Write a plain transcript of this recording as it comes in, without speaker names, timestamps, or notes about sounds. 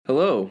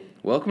Hello,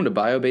 welcome to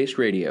Bio-Based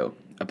Radio,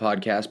 a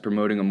podcast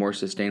promoting a more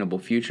sustainable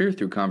future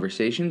through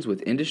conversations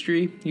with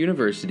industry,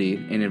 university,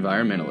 and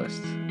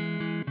environmentalists.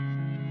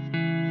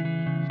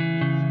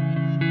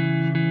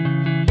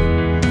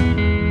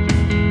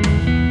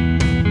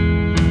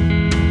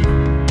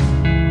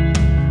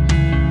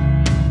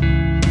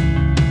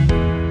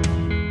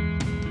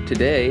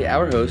 Today,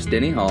 our host,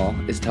 Denny Hall,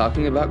 is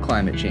talking about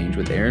climate change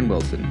with Aaron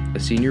Wilson, a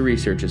senior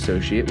research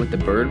associate with the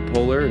Byrd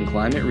Polar and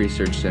Climate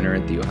Research Center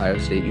at The Ohio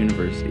State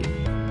University.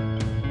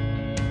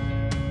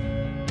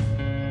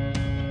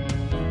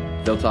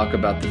 They'll talk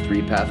about the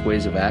 3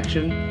 pathways of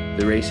action,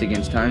 the race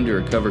against time to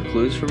recover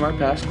clues from our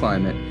past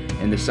climate,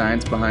 and the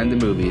science behind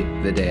the movie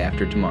The Day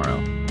After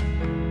Tomorrow.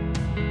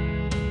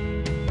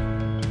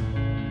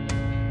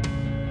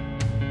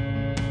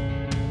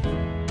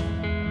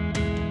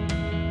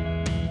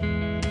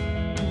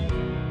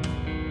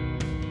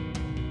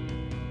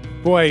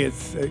 Boy,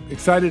 it's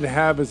excited to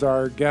have as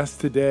our guest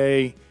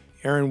today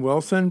Aaron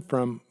Wilson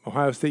from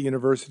Ohio State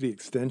University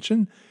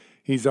Extension.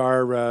 He's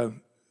our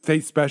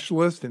state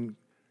specialist in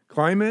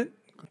climate.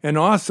 And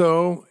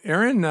also,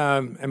 Aaron,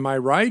 am I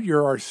right?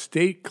 You're our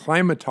state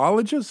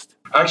climatologist?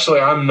 Actually,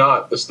 I'm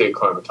not the state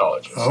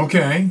climatologist.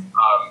 Okay.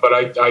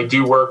 But I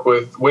do work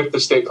with the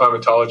state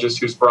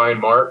climatologist, who's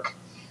Brian Mark.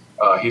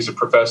 He's a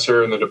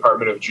professor in the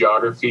Department of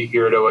Geography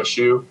here at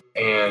OSU.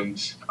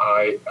 And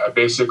I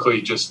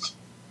basically just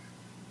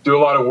do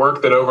a lot of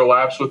work that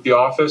overlaps with the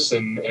office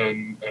and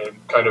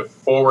kind of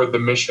forward the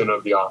mission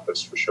of the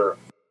office for sure.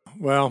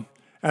 Well,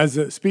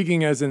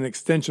 speaking as an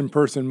extension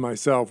person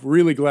myself,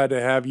 really glad to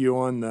have you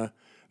on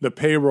the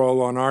payroll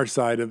on our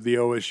side of the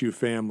OSU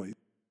family.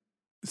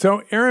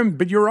 So, Aaron,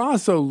 but your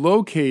office is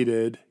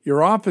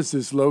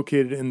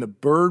located in the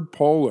Byrd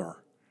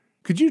Polar.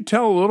 Could you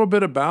tell a little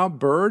bit about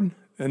Byrd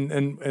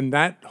and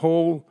that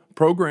whole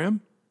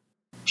program?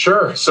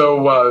 Sure.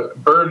 So,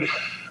 Byrd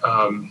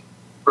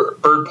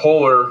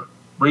Polar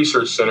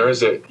Research Center,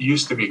 as it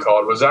used to be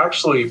called, was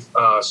actually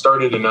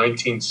started in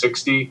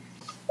 1960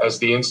 as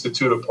the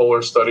Institute of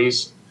Polar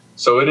Studies.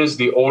 So it is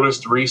the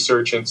oldest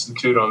research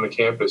institute on the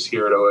campus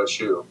here at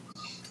OSU.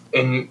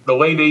 In the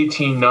late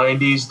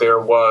 1890s, there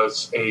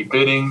was a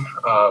bidding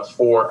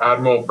for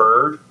Admiral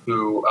Byrd,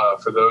 who,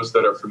 for those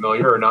that are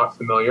familiar or not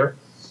familiar,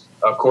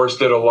 of course,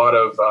 did a lot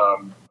of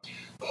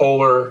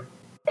polar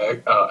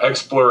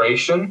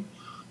exploration.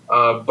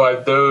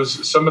 But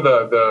some of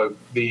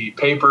the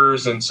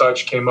papers and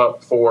such came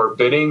up for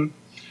bidding,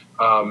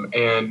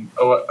 and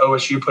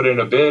OSU put in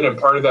a bid. And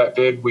part of that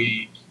bid,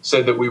 we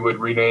said that we would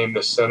rename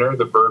the center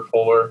the Byrd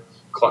Polar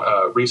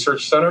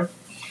Research Center.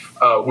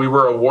 We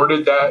were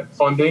awarded that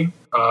funding.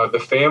 The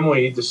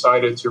family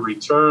decided to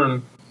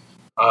return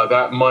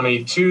that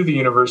money to the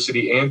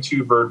university and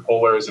to Byrd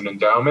Polar as an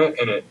endowment,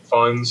 and it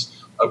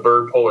funds a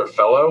Byrd Polar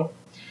Fellow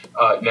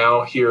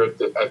now here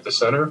at the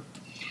center.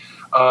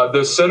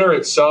 The center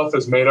itself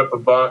is made up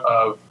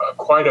of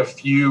quite a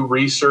few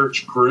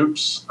research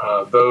groups,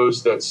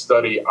 those that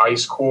study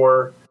ice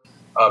core,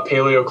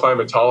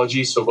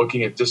 paleoclimatology, so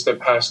looking at distant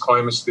past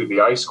climates through the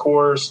ice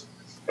cores,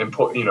 and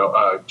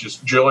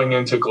just drilling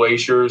into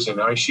glaciers and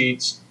ice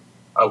sheets.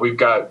 We've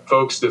got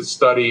folks that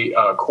study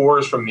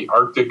cores from the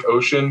Arctic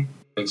Ocean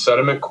and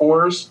sediment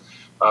cores,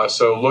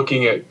 so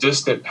looking at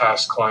distant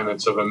past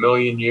climates of 1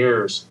 million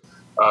years.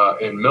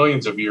 In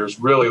millions of years,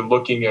 really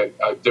looking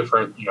at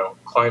different,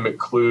 climate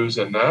clues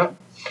in that.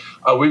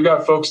 We've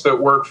got folks that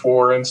work,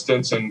 for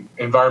instance, in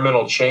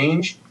environmental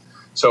change.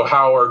 So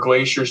how are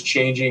glaciers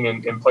changing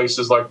in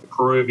places like the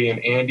Peruvian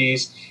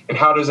Andes, and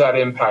how does that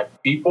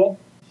impact people?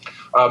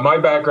 My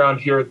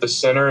background here at the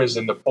center is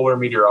in the polar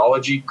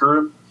meteorology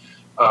group,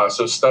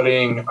 so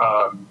studying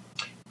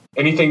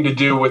anything to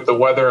do with the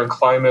weather and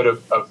climate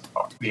of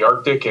the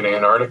Arctic and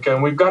Antarctica.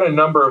 And we've got a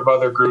number of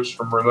other groups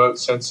from remote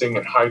sensing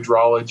and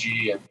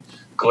hydrology and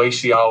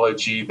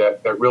glaciology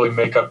that really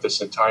make up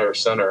this entire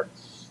center,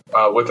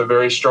 with a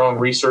very strong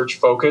research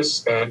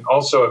focus and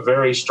also a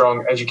very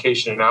strong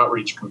education and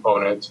outreach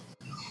component,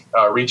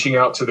 reaching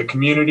out to the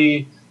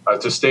community,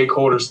 to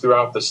stakeholders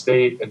throughout the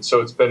state. And so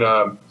it's been,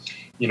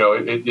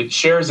 it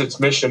shares its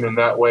mission in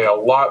that way a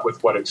lot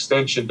with what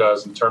Extension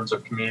does in terms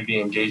of community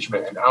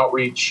engagement and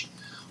outreach.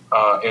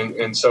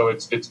 And so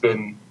it's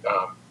been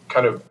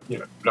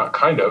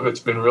it's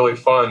been really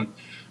fun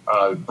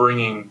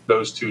bringing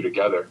those two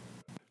together.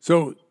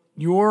 So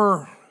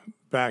your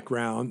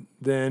background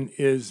then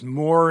is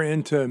more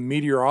into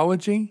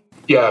meteorology?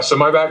 Yeah, so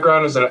my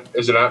background is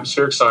an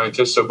atmospheric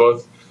scientist.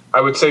 So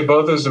I would say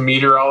both as a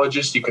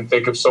meteorologist, you can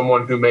think of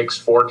someone who makes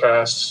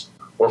forecasts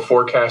or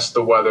forecasts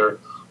the weather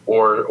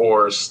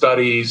or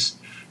studies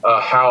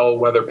how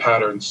weather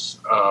patterns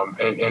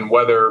and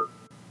weather,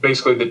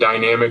 basically the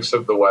dynamics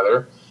of the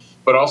weather,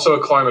 but also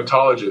a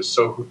climatologist.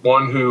 So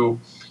one who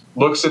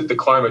looks at the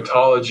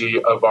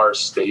climatology of our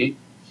state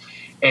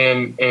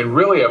and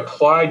really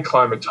applied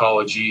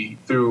climatology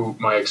through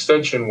my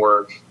extension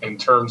work in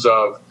terms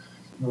of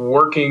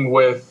working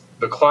with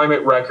the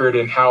climate record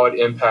and how it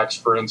impacts,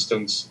 for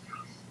instance,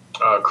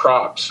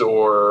 crops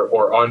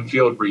or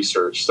on-field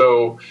research.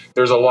 So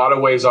there's a lot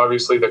of ways,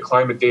 obviously, that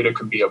climate data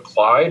can be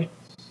applied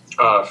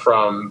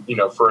from,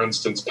 for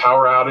instance,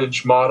 power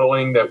outage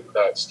modeling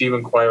that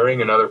Stephen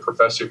Quiring, another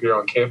professor here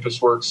on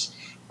campus, works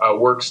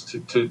to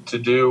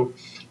do,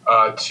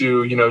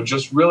 to,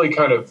 just really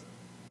kind of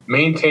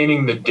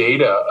maintaining the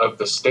data of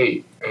the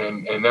state.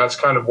 And that's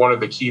kind of one of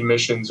the key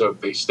missions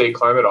of the State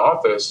Climate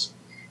Office,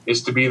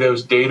 is to be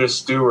those data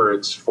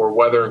stewards for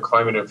weather and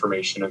climate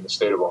information in the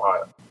state of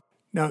Ohio.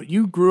 Now,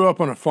 you grew up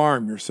on a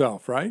farm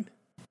yourself, right?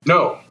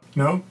 No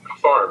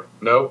farm.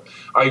 No,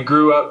 I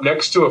grew up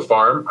next to a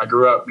farm. I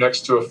grew up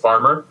next to a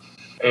farmer.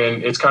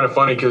 And it's kind of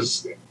funny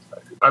because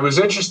I was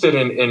interested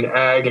in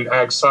ag and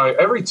ag science.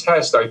 Every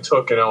test I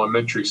took in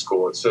elementary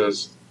school, it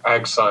says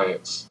ag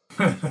science.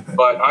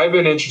 But I've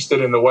been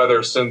interested in the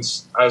weather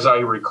since, as I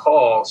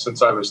recall,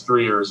 since I was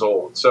 3 years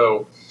old.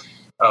 So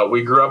I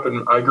grew up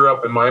in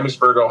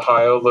Miamisburg,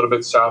 Ohio, a little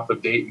bit south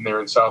of Dayton there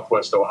in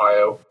Southwest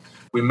Ohio.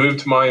 We moved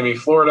to Miami,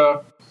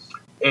 Florida,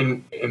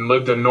 and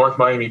lived in North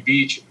Miami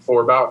Beach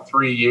for about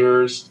 3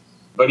 years.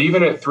 But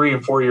even at 3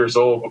 and 4 years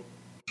old,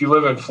 if you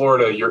live in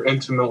Florida, you're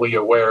intimately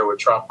aware with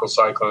tropical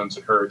cyclones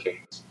and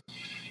hurricanes.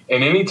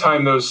 And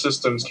anytime those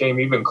systems came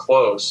even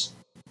close,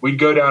 we'd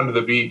go down to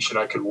the beach and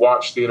I could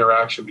watch the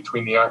interaction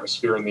between the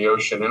atmosphere and the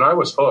ocean. And I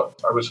was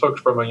hooked. I was hooked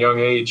from a young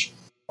age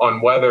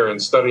on weather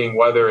and studying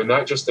weather. And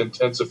that just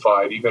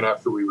intensified even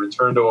after we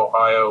returned to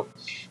Ohio.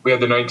 We had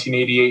the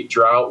 1988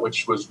 drought,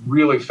 which was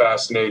really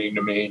fascinating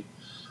to me.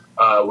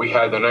 We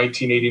had the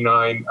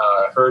 1989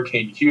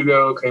 Hurricane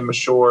Hugo came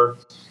ashore.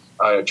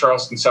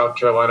 Charleston, South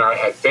Carolina. I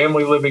had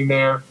family living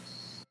there.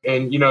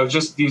 And,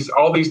 just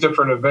all these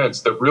different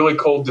events. The really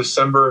cold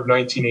December of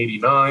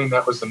 1989,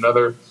 that was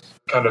another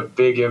kind of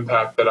big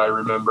impact that I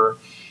remember.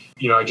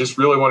 I just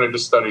really wanted to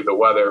study the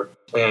weather.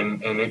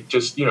 And it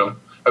just,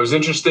 I was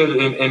interested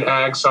in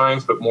ag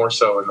science, but more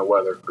so in the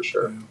weather for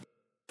sure.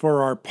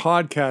 For our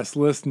podcast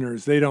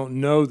listeners, they don't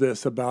know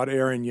this about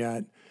Aaron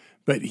yet,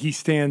 but he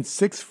stands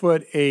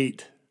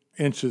 6'8"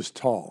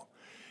 tall.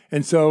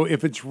 And so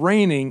if it's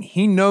raining,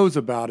 he knows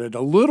about it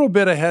a little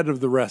bit ahead of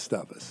the rest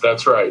of us.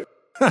 That's right.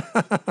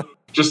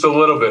 Just a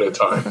little bit of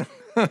time.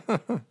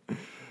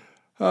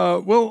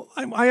 Well,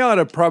 I ought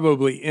to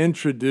probably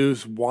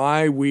introduce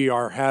why we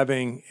are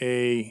having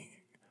a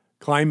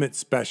climate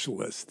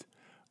specialist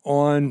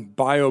on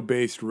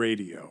bio-based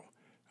radio.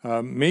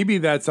 Maybe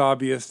that's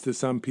obvious to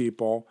some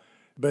people,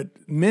 but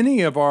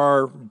many of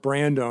our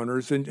brand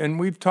owners, and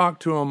we've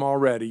talked to them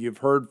already. You've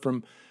heard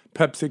from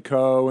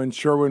PepsiCo and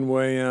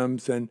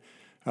Sherwin-Williams, and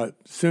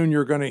soon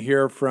you're going to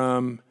hear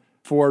from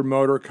Ford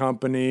Motor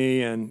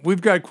Company. And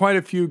we've got quite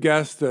a few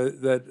guests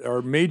that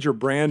are major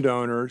brand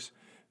owners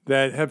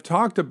that have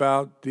talked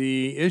about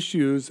the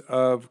issues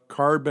of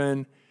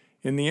carbon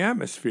in the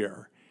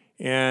atmosphere,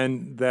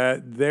 and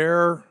that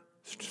their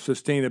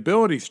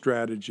sustainability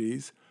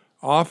strategies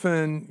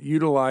often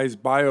utilize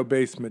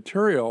bio-based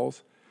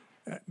materials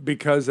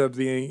because of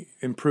the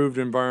improved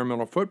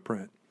environmental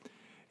footprint.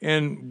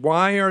 And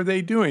why are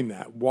they doing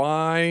that?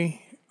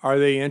 Why are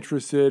they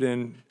interested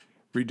in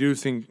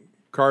reducing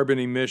carbon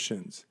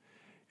emissions?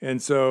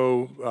 And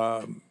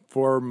so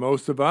for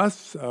most of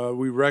us,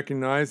 we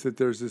recognize that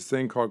there's this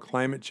thing called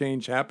climate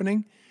change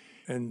happening,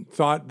 and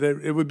thought that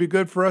it would be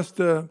good for us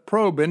to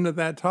probe into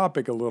that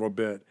topic a little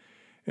bit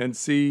and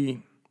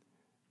see,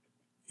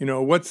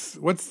 what's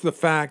the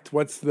fact,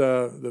 what's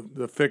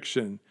the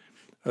fiction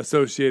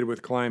associated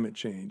with climate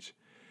change.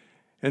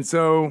 And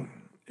so,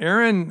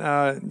 Aaron,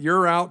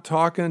 you're out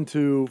talking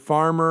to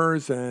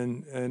farmers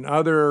and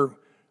other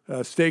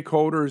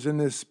stakeholders in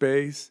this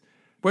space.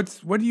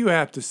 What do you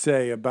have to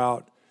say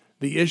about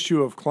the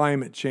issue of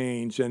climate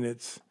change and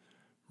its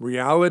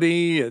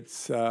reality,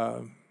 its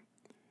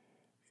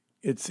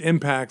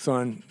impacts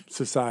on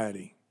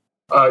society?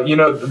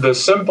 The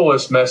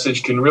simplest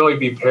message can really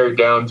be pared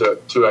down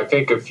to I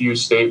think a few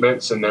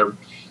statements, and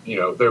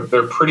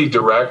they're pretty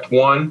direct.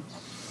 One,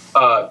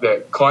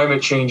 that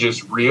climate change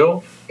is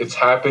real. It's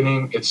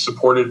happening. It's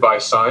supported by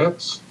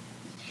science.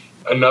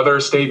 Another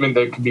statement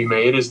that can be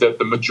made is that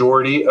the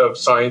majority of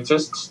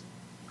scientists,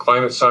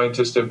 climate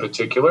scientists in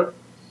particular,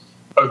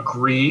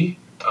 agree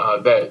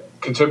that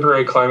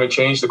contemporary climate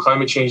change, the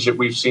climate change that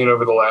we've seen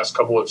over the last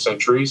couple of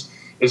centuries,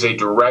 is a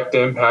direct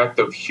impact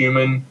of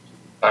human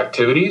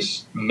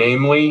activities,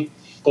 namely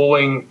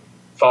pulling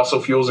fossil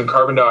fuels and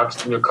carbon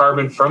dioxide,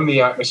 carbon from the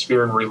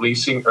atmosphere and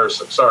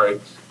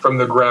from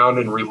the ground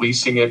and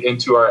releasing it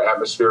into our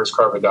atmosphere as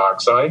carbon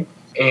dioxide.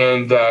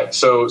 And that,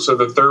 so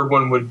the third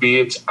one would be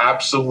it's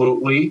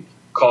absolutely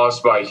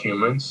caused by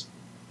humans.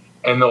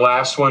 And the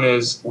last one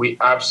is we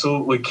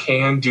absolutely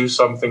can do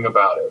something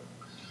about it,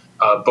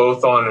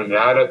 both on an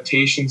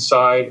adaptation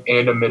side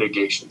and a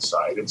mitigation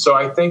side. And so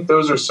I think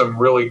those are some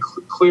really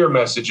clear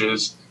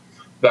messages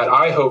that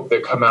I hope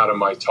that come out of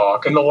my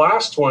talk. And the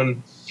last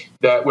one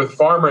that with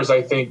farmers,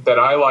 I think that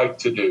I like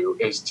to do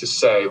is to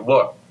say,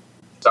 look,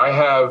 I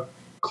have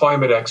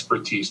climate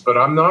expertise, but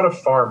I'm not a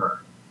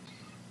farmer.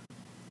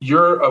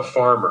 You're a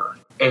farmer,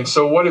 And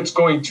so what it's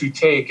going to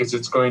take is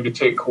it's going to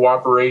take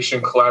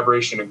cooperation,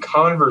 collaboration, and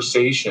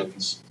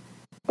conversations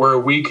where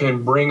we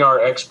can bring our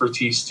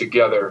expertise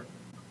together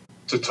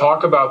to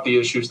talk about the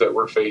issues that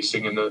we're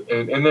facing and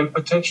then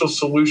potential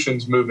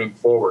solutions moving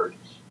forward,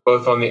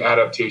 both on the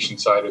adaptation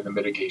side and the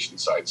mitigation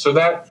side. So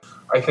that,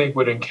 I think,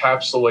 would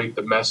encapsulate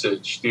the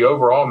message, the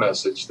overall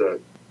message that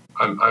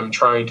I'm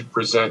trying to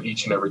present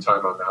each and every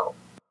time I'm out.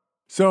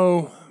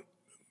 So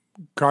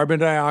carbon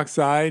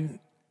dioxide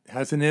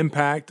has an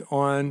impact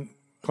on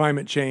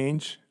climate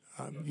change.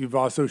 You've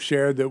also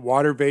shared that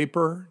water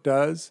vapor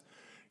does.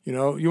 You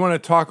want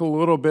to talk a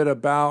little bit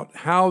about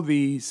how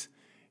these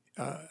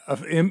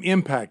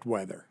impact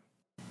weather.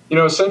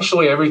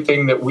 Essentially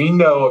everything that we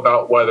know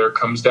about weather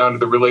comes down to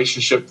the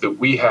relationship that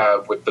we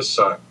have with the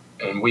sun,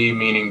 and we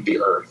meaning the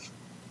earth.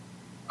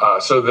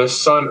 So this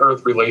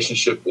sun-earth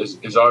relationship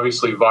is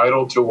obviously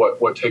vital to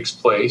what takes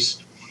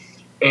place.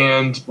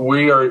 And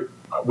we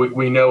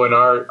know in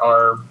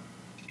our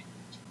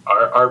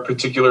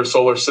particular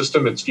solar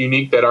system, it's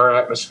unique that our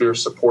atmosphere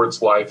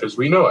supports life as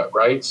we know it,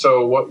 right?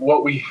 So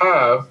what we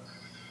have,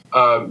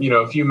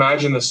 if you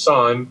imagine the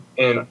sun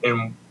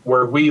and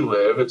where we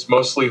live, it's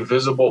mostly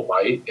visible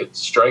light. It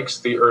strikes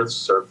the Earth's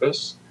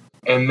surface,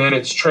 and then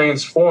it's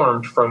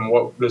transformed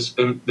from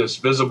this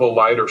visible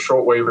light or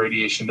shortwave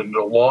radiation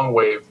into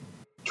long-wave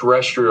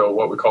terrestrial,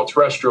 what we call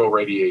terrestrial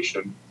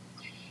radiation,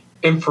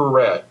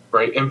 infrared,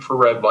 right?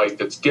 Infrared light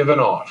that's given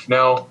off.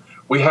 Now,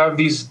 we have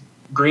these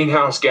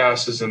greenhouse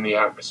gases in the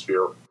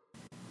atmosphere,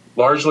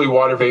 largely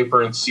water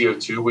vapor and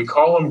CO2. We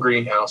call them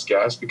greenhouse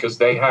gas because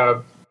they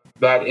have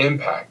that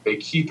impact. They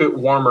keep it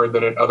warmer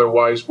than it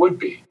otherwise would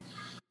be.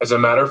 As a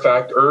matter of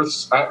fact,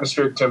 Earth's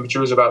atmospheric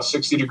temperature is about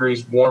 60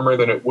 degrees warmer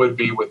than it would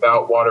be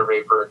without water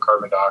vapor and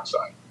carbon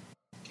dioxide.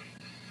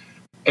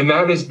 And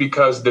that is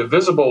because the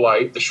visible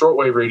light, the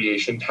shortwave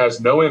radiation,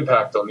 has no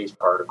impact on these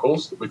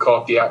particles. We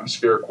call it the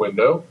atmospheric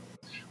window.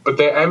 But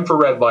the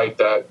infrared light,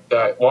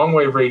 that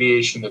long-wave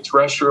radiation, the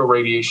terrestrial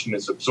radiation,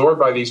 is absorbed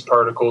by these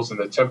particles, and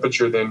the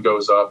temperature then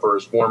goes up or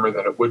is warmer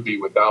than it would be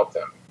without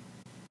them.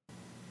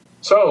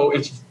 So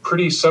it's a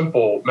pretty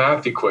simple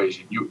math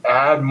equation. You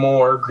add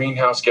more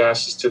greenhouse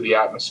gases to the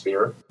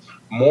atmosphere,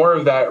 more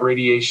of that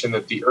radiation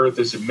that the Earth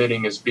is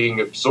emitting is being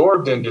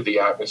absorbed into the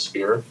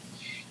atmosphere,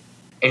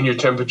 and your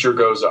temperature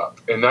goes up.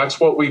 And that's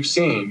what we've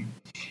seen.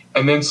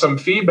 And then some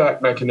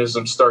feedback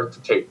mechanisms start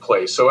to take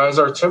place. So as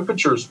our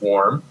temperatures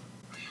warm,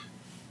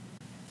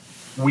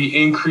 we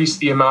increase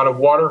the amount of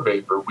water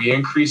vapor. We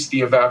increase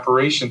the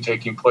evaporation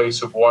taking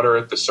place of water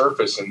at the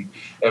surface, and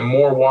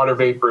more water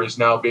vapor is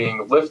now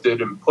being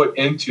lifted and put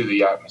into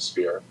the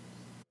atmosphere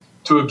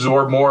to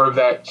absorb more of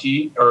that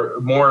heat or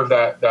more of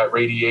that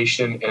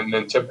radiation, and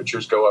then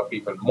temperatures go up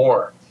even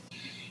more.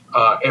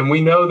 And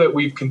we know that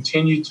we've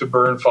continued to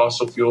burn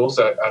fossil fuels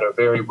at a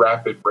very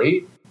rapid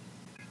rate.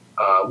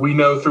 We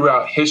know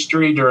throughout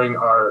history during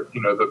our,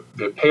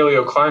 the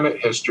paleoclimate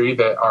history,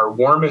 that our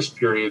warmest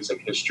periods in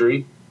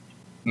history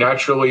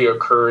naturally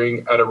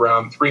occurring at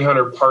around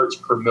 300 parts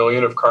per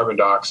million of carbon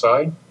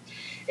dioxide,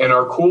 and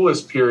our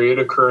coolest period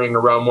occurring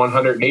around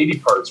 180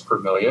 parts per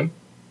million.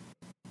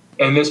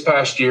 And this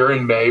past year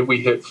in May, we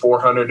hit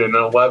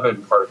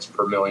 411 parts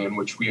per million,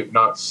 which we have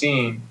not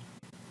seen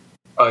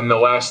in the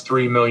last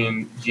 3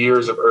 million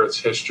years of Earth's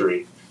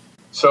history.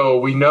 So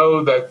we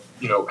know that,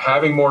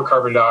 having more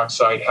carbon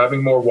dioxide,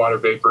 having more water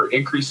vapor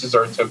increases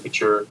our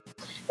temperature.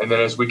 And then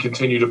as we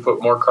continue to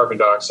put more carbon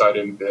dioxide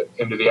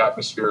into the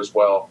atmosphere as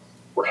well,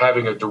 we're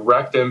having a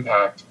direct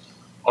impact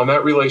on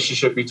that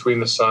relationship between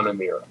the sun and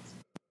the Earth.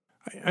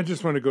 I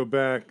just want to go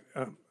back.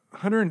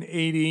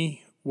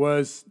 180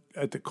 was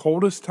at the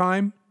coldest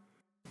time?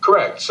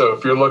 Correct. So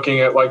if you're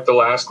looking at like the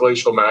last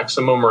glacial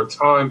maximum or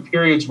time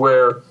periods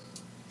where,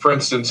 for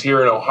instance,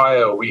 here in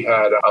Ohio, we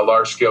had a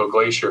large-scale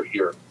glacier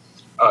here.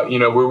 We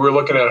were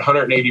looking at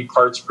 180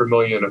 parts per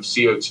million of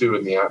CO2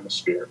 in the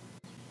atmosphere.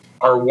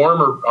 Our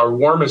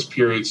warmest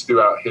periods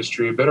throughout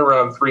history have been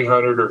around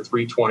 300 or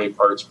 320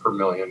 parts per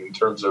million in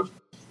terms of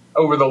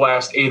over the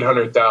last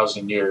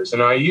 800,000 years.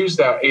 And I use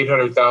that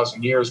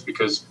 800,000 years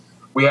because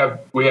we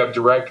have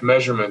direct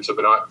measurements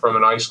from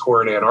an ice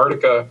core in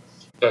Antarctica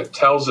that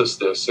tells us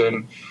this.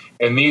 And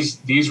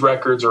these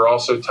records are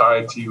also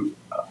tied to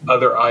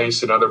other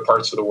ice in other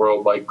parts of the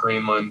world like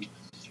Greenland,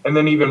 and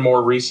then even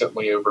more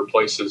recently over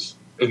places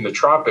in the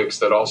tropics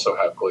that also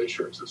have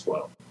glaciers as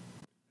well.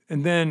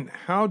 And then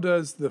how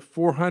does the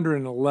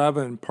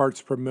 411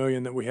 parts per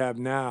million that we have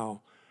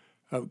now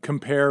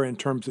compare in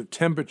terms of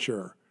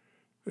temperature?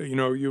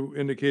 You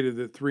indicated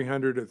that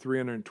 300 to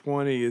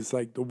 320 is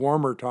like the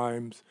warmer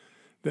times.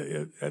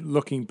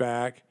 Looking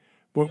back,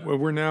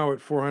 we're now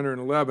at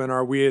 411.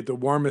 Are we at the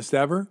warmest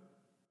ever?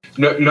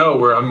 No,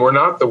 we're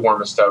not the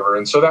warmest ever.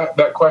 And so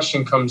that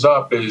question comes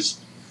up is,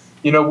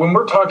 when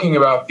we're talking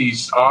about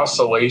these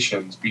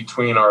oscillations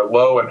between our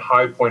low and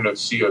high point of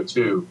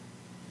CO2,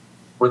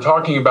 we're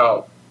talking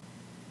about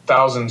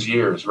thousands of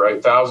years,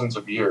 right? Thousands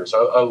of years,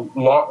 a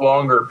lot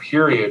longer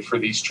period for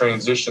these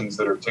transitions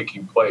that are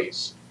taking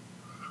place.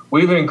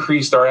 We've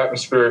increased our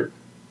atmospheric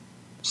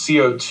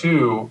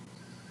CO2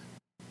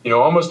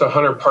 almost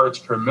 100 parts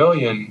per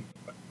million,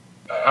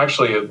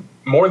 actually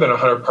more than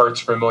 100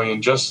 parts per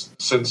million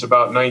just since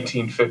about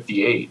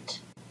 1958.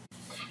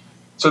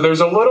 So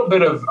there's a little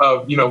bit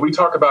of we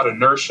talk about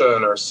inertia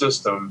in our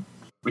system.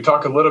 We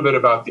talk a little bit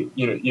about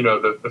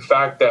the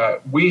fact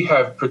that we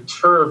have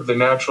perturbed the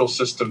natural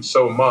system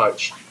so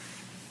much.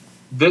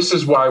 This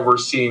is why we're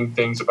seeing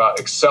things about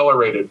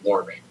accelerated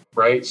warming,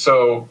 right?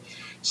 So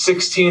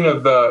 16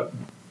 of the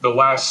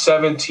last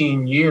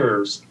 17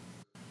 years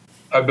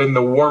have been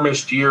the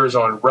warmest years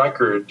on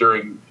record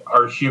during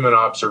our human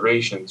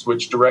observations,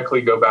 which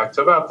directly go back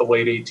to about the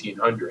late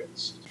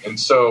 1800s. And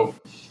so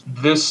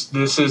this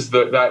is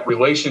that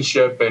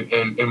relationship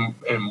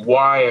and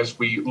why, as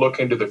we look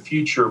into the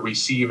future, we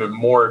see even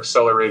more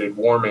accelerated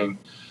warming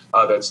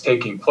that's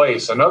taking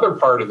place. Another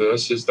part of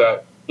this is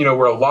that we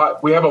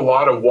have a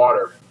lot of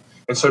water.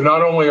 And so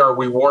not only are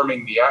we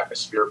warming the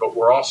atmosphere, but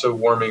we're also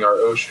warming our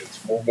oceans.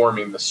 We're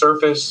warming the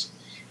surface.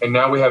 And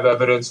now we have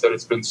evidence that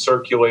it's been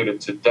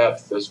circulated to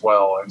depth as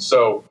well. And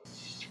so,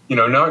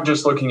 not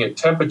just looking at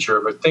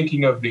temperature, but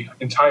thinking of the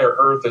entire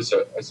Earth as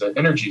an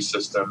energy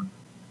system,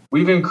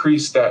 we've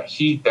increased that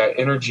heat, that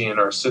energy in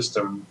our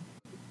system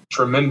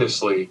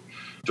tremendously,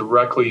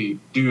 directly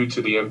due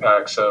to the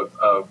impacts of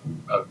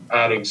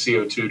adding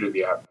CO2 to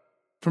the atmosphere.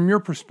 From your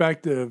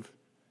perspective,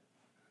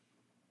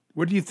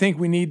 what do you think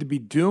we need to be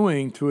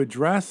doing to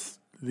address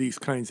these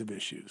kinds of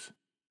issues?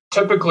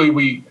 Typically,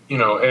 we,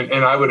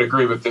 and I would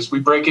agree with this, we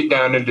break it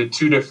down into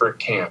two different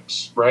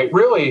camps, right?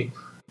 Really,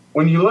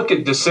 when you look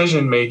at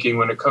decision making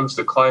when it comes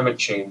to climate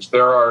change,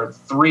 there are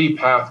three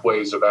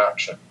pathways of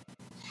action.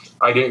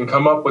 I didn't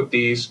come up with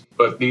these,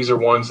 but these are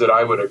ones that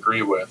I would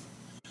agree with.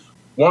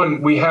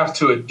 One, we have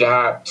to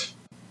adapt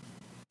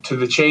to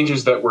the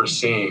changes that we're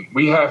seeing.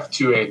 We have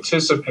to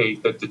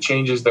anticipate that the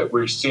changes that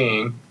we're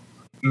seeing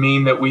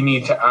mean that we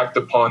need to act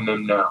upon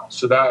them now.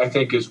 So that, I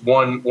think, is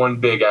one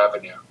big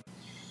avenue.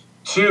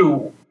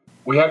 Two,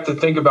 we have to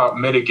think about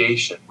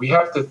mitigation. We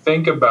have to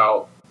think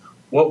about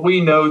what we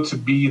know to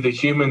be the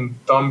human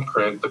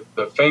thumbprint,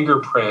 the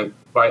fingerprint,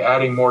 by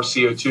adding more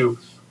CO2.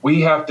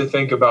 We have to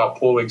think about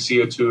pulling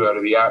CO2 out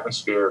of the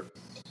atmosphere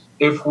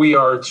if we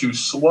are to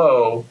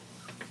slow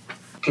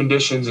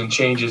conditions and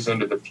changes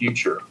into the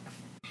future.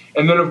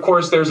 And then, of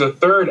course, there's a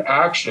third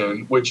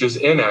action, which is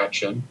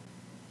inaction,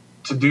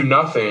 to do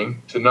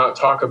nothing, to not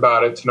talk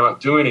about it, to not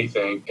do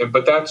anything.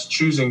 But that's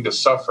choosing to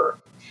suffer.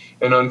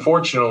 And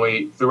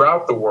unfortunately,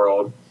 throughout the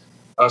world,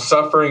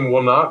 suffering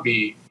will not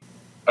be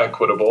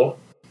equitable.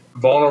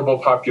 Vulnerable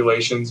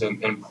populations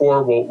and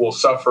poor will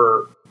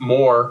suffer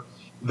more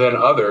than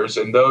others.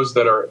 And those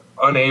that are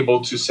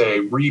unable to, say,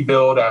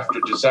 rebuild after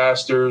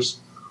disasters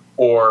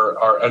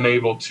or are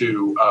unable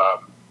to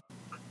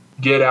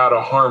get out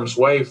of harm's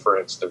way, for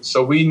instance.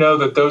 So we know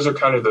that those are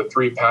kind of the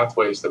three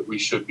pathways that we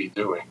should be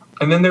doing.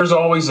 And then there's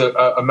always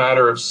a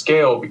matter of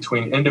scale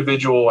between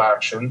individual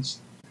actions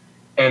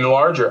and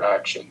larger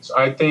actions.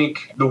 I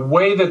think the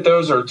way that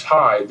those are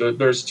tied,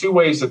 there's two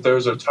ways that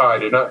those are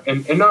tied,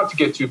 and not to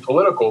get too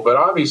political, but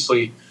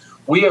obviously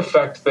we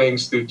affect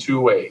things through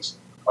two ways: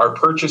 our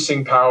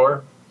purchasing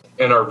power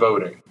and our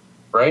voting,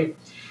 right?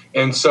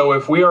 And so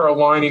if we are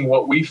aligning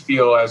what we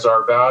feel as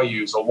our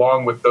values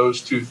along with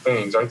those two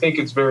things, I think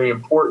it's very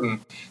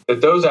important that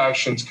those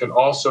actions can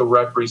also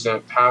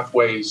represent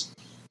pathways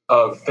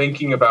of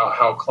thinking about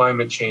how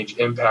climate change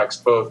impacts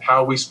both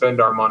how we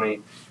spend our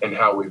money and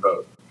how we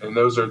vote. And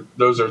those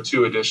are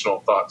two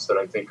additional thoughts that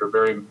I think are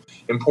very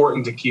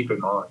important to keep in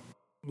mind.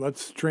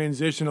 Let's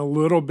transition a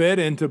little bit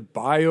into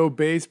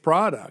bio-based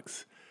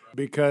products,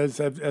 because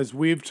as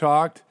we've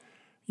talked,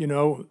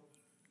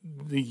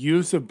 the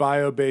use of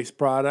bio-based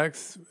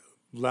products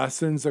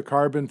lessens the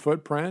carbon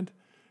footprint.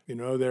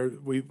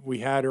 We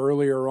had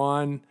earlier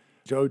on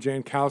Joe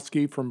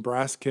Jankowski from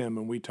Braskem,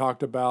 and we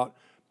talked about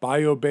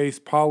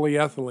bio-based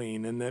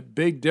polyethylene and that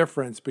big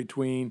difference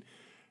between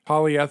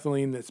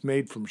polyethylene that's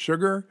made from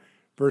sugar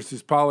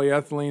versus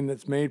polyethylene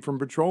that's made from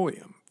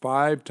petroleum,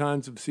 5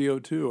 tons of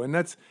CO2. And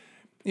that's,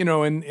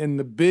 in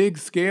the big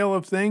scale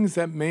of things,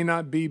 that may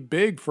not be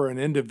big for an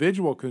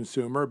individual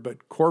consumer,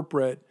 but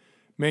corporate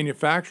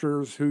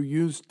manufacturers who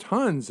use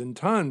tons and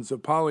tons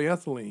of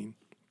polyethylene,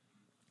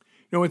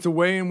 it's a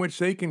way in which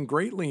they can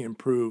greatly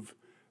improve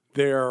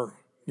their,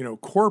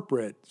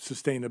 corporate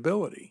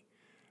sustainability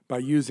by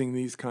using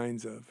these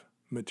kinds of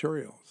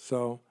materials.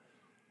 So,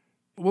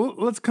 well,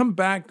 let's come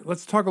back.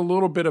 Let's talk a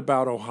little bit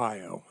about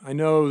Ohio. I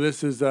know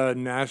this is a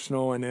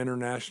national and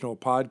international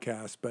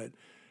podcast, but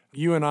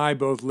you and I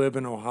both live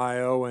in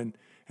Ohio, and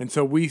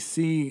so we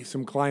see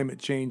some climate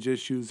change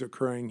issues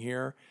occurring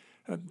here.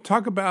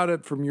 Talk about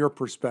it from your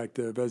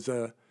perspective as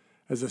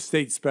a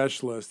state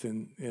specialist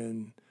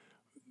in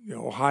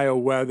Ohio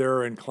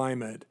weather and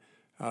climate.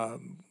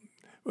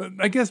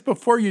 I guess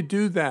before you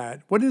do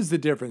that, what is the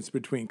difference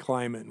between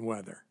climate and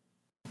weather?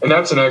 And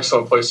that's an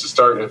excellent place to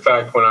start. In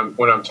fact, when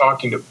I'm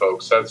talking to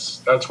folks,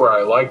 that's where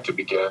I like to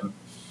begin,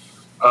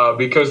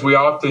 because we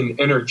often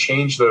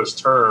interchange those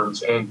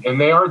terms, and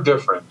they are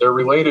different. They're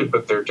related,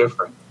 but they're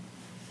different.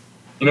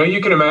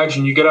 You can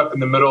imagine you get up in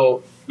the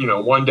middle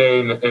one day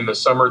in the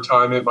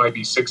summertime, it might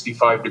be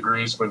 65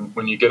 degrees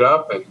when you get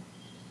up, and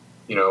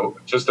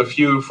just a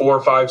few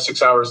 4, 5,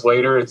 6 hours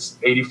later, it's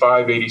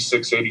 85,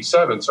 86,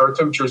 87. So our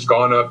temperature's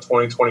gone up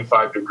 20,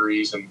 25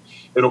 degrees, and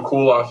it'll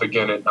cool off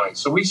again at night.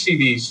 So we see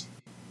these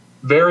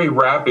very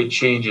rapid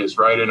changes,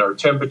 right, in our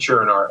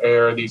temperature and our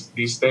air,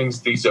 these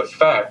things, these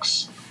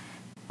effects,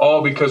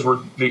 all because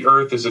the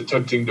Earth is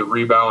attempting to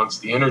rebalance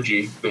the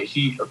energy, the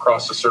heat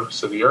across the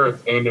surface of the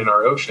Earth and in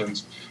our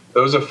oceans.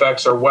 Those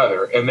effects are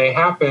weather, and they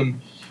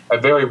happen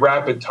at very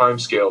rapid time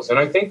scales. And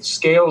I think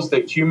scales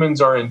that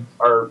humans are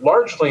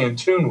largely in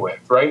tune with,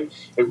 right?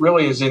 It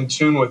really is in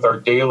tune with our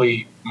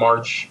daily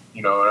march,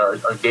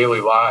 our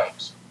daily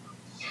lives.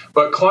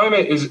 But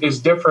climate is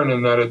different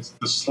in that it's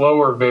the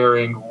slower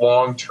varying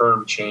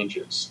long-term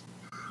changes.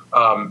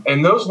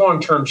 And those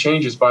long-term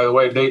changes, by the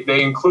way,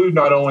 they include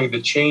not only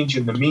the change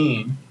in the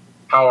mean,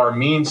 how our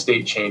mean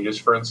state changes,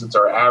 for instance,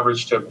 our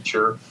average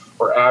temperature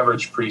or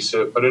average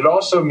precip, but it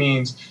also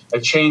means a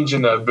change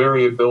in the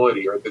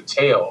variability or the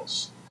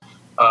tails.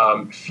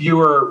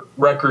 Fewer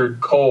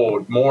record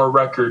cold, more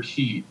record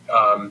heat,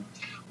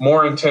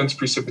 more intense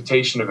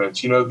precipitation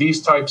events.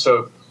 These types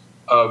of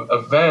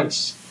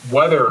events,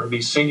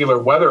 these singular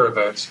weather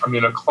events,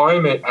 a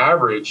climate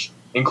average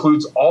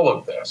includes all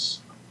of this.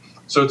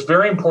 So it's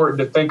very important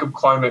to think of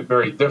climate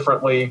very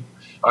differently.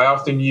 I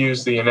often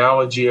use the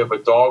analogy of a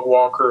dog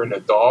walker and a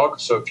dog.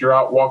 So if you're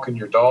out walking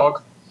your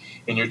dog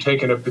and you're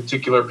taking a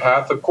particular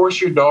path, of course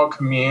your dog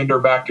can meander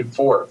back and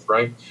forth,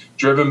 right?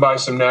 Driven by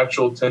some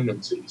natural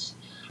tendencies.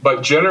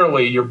 But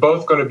generally, you're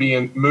both going to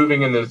be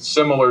moving in a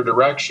similar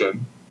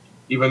direction,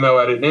 even though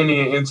at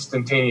any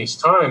instantaneous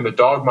time, the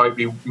dog might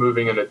be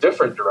moving in a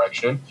different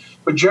direction.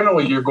 But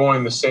generally, you're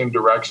going the same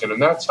direction.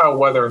 And that's how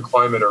weather and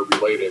climate are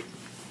related.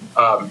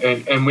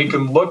 And we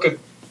can look at,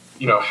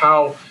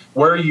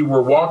 where you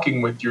were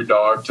walking with your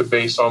dog to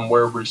base on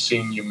where we're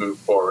seeing you move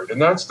forward.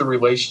 And that's the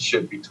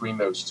relationship between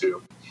those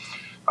two.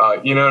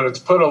 It's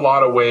put a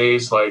lot of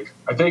ways, like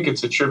I think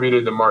it's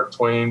attributed to Mark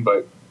Twain,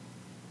 but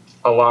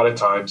a lot of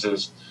times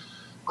is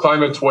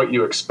climate's what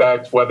you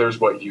expect, weather's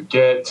what you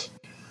get,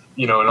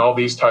 and all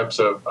these types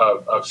of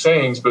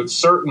sayings. But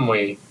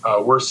certainly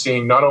we're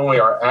seeing not only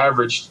our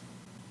average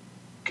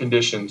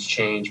conditions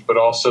change, but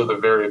also the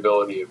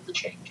variability of the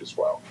change as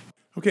well.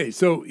 Okay,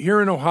 so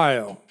here in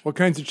Ohio, what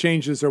kinds of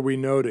changes are we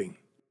noting?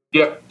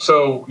 Yeah,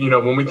 so,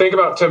 when we think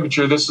about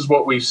temperature, this is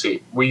what we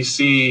see. We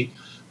see,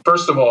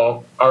 first of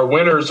all, our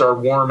winters are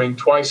warming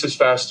twice as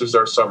fast as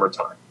our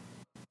summertime.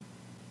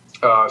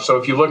 So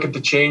if you look at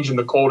the change in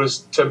the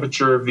coldest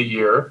temperature of the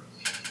year,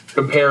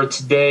 compare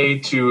today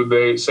to,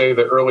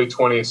 the early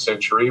 20th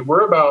century,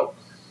 we're about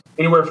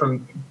anywhere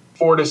from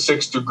 4 to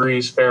 6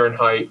 degrees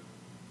Fahrenheit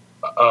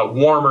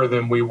warmer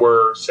than we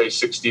were, say,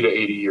 60 to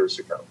 80 years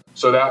ago.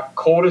 So that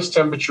coldest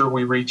temperature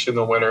we reach in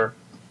the winter,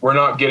 we're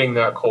not getting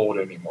that cold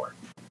anymore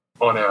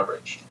on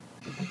average.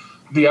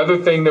 The other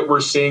thing that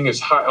we're seeing is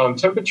high on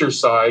temperature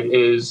side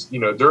is,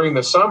 during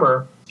the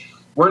summer,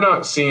 we're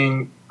not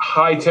seeing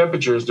high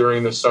temperatures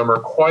during the summer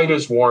quite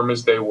as warm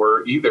as they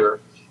were either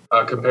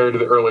compared to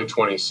the early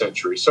 20th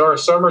century. So our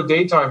summer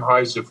daytime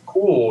highs have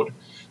cooled,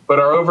 but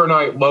our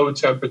overnight low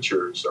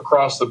temperatures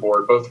across the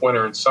board, both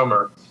winter and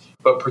summer,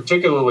 but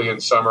particularly in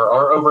summer,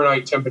 our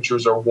overnight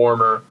temperatures are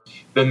warmer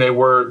than they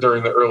were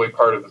during the early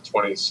part of the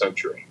 20th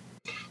century.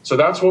 So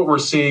that's what we're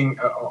seeing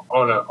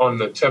on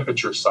the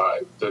temperature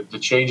side, the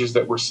changes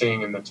that we're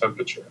seeing in the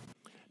temperature.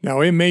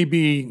 Now, it may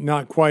be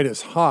not quite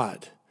as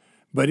hot,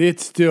 but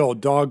it's still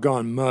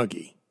doggone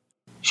muggy.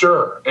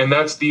 Sure, and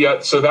that's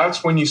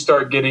that's when you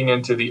start getting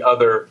into the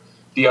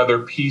other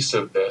piece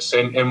of this,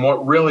 and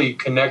what really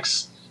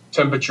connects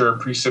temperature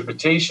and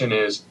precipitation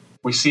is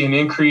we see an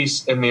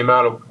increase in the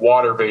amount of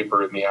water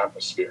vapor in the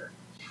atmosphere.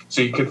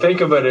 So you can think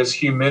of it as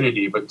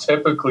humidity, but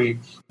typically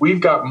we've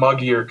got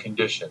muggier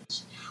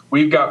conditions.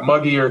 We've got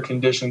muggier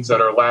conditions that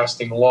are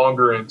lasting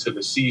longer into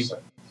the season.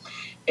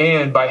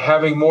 And by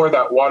having more of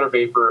that water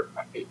vapor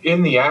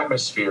in the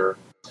atmosphere,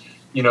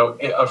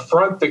 a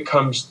front that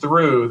comes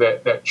through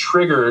that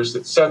triggers,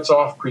 that sets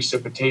off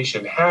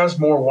precipitation, has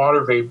more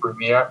water vapor in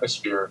the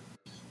atmosphere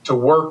to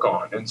work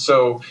on. And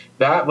so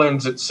that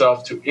lends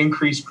itself to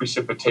increased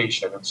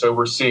precipitation. And so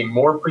we're seeing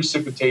more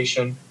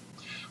precipitation.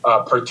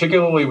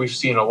 Particularly, we've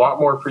seen a lot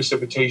more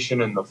precipitation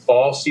in the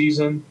fall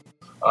season,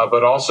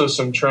 but also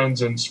some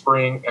trends in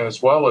spring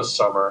as well as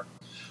summer.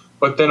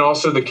 But then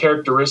also the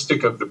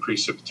characteristic of the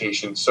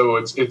precipitation. So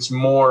it's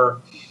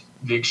more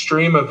the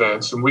extreme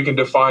events, and we can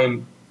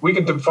define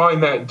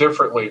that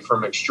differently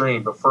from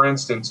extreme. But for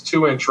instance,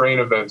 2-inch rain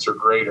events or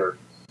greater.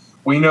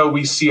 We know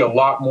we see a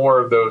lot more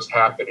of those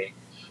happening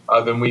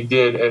than we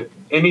did at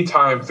any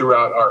time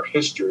throughout our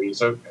history.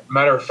 As a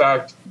matter of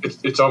fact,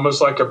 it's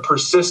almost like a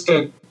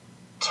persistent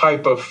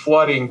type of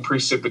flooding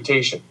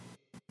precipitation.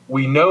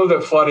 We know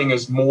that flooding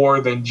is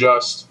more than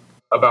just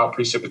about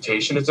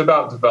precipitation. It's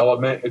about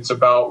development. It's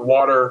about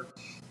water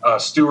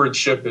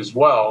stewardship as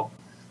well.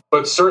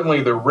 But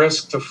certainly the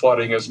risk to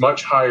flooding is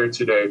much higher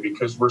today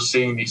because we're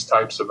seeing these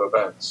types of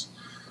events.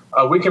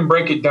 We can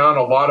break it down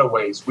a lot of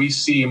ways. We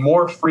see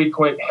more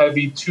frequent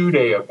heavy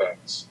 2-day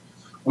events.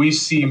 We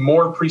see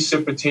more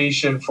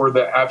precipitation for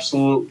the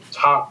absolute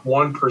top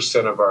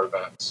 1% of our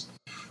events.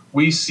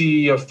 We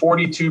see a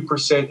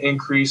 42%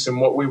 increase in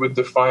what we would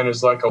define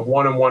as like a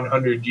 1 in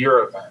 100 year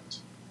event.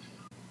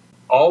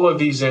 All of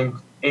these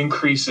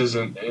increases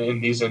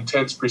in these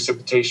intense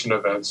precipitation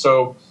events.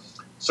 So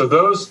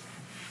those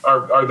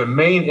are the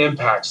main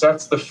impacts.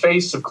 That's the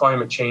face of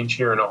climate change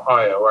here in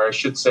Ohio, or I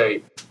should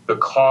say the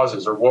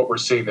causes, or what we're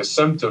seeing, the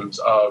symptoms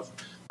of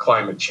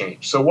climate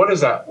change. So what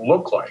does that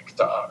look like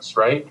to us,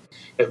 right?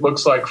 It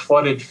looks like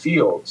flooded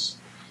fields.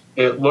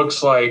 It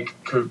looks like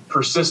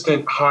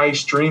persistent high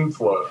stream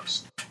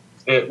flows.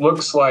 It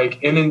looks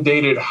like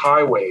inundated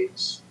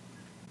highways.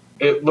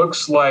 It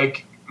looks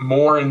like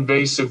more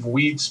invasive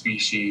weed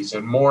species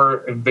and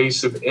more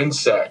invasive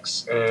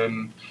insects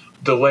and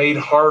delayed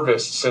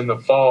harvests in the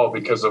fall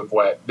because of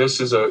wet. This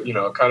is a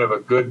kind of a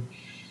good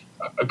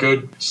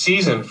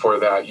season for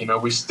that.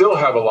 We still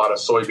have a lot of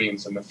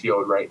soybeans in the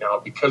field right now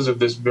because of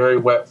this very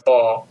wet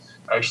fall,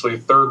 actually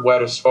third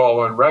wettest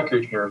fall on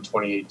record here in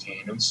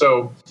 2018. And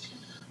so,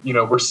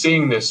 we're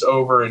seeing this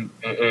over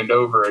and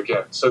over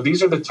again. So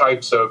these are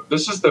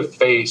this is the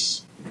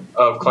face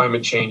of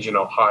climate change in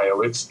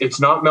Ohio. It's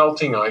not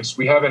melting ice.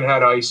 We haven't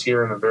had ice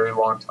here in a very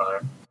long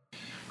time.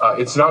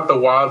 It's not the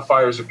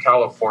wildfires of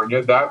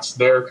California. That's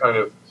their kind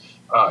of,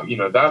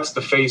 that's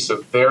the face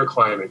of their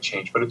climate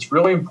change. But it's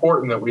really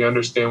important that we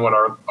understand what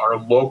our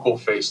local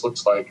face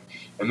looks like.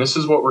 And this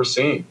is what we're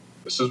seeing.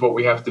 This is what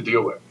we have to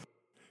deal with.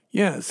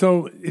 Yeah.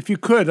 So if you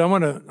could, I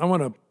want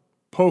to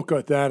poke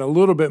at that a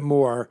little bit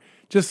more.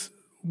 Just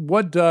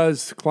what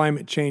does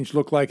climate change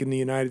look like in the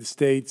United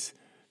States?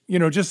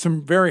 Just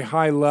some very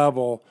high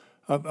level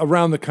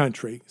around the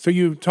country. So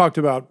you talked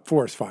about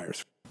forest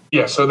fires.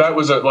 Yeah, so that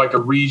was like a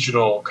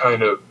regional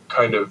kind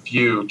of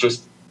view,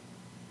 just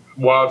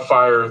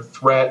wildfire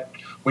threat.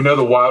 We know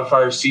the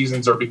wildfire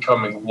seasons are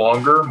becoming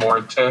longer, more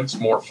intense,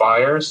 more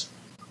fires.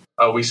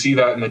 We see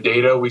that in the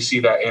data. We see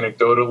that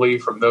anecdotally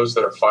from those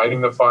that are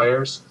fighting the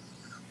fires.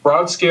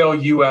 Broad scale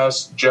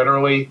U.S.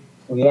 generally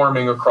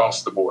warming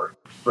across the board,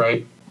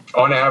 right?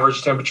 On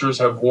average, temperatures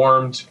have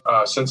warmed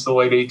since the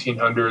late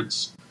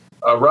 1800s,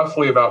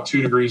 roughly about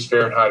 2 degrees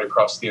Fahrenheit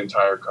across the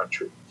entire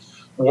country.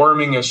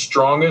 Warming is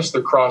strongest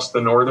across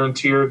the northern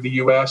tier of the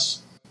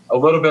U.S., a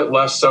little bit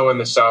less so in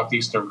the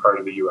southeastern part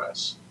of the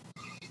U.S.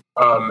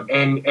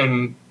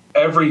 And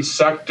every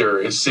sector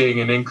is seeing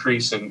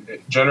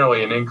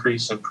generally an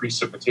increase in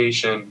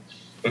precipitation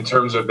in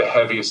terms of the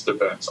heaviest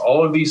events.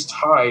 All of these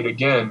tied,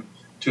 again,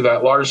 to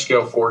that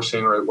large-scale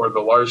forcing or the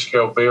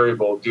large-scale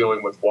variable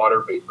dealing with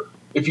water vapor.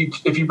 If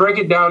you break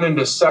it down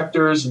into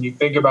sectors and you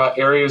think about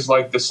areas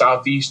like the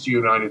Southeast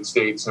United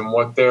States and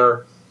what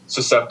they're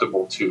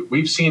susceptible to,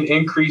 we've seen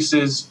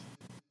increases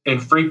in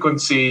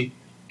frequency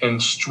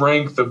and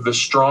strength of the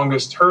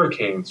strongest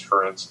hurricanes,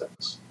 for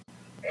instance.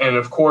 And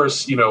of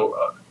course,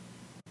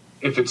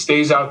 if it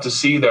stays out to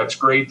sea, that's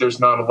great. There's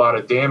not a lot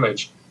of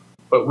damage.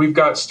 But we've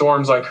got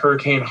storms like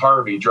Hurricane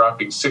Harvey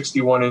dropping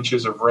 61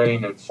 inches of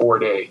rain in 4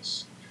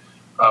 days.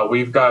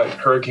 We've got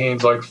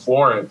hurricanes like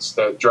Florence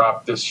that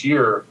dropped this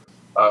year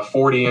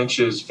 40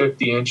 inches,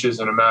 50 inches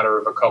in a matter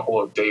of a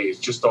couple of days.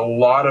 Just a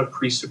lot of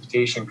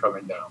precipitation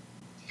coming down.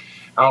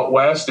 Out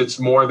west, it's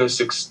more this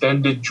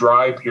extended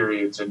dry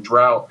periods and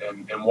drought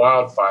and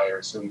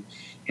wildfires. And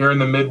here in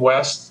the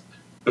Midwest,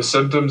 the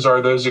symptoms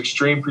are those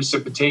extreme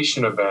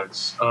precipitation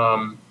events.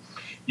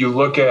 You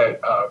look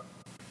at,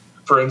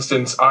 for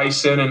instance,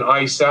 ice in and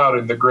ice out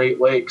in the Great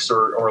Lakes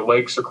or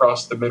lakes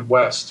across the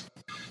Midwest.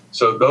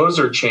 So those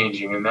are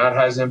changing, and that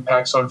has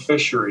impacts on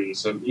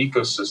fisheries and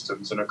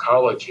ecosystems and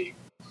ecology.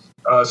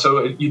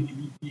 So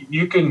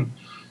you can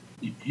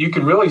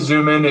really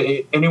zoom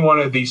into any one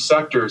of these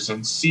sectors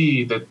and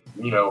see that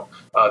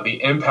the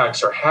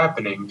impacts are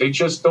happening. They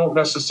just don't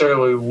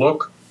necessarily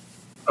look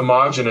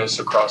homogeneous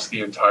across the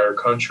entire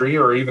country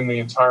or even the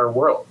entire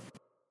world.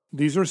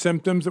 These are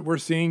symptoms that we're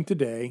seeing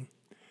today.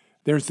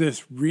 There's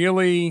this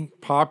really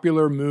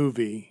popular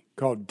movie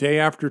called Day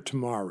After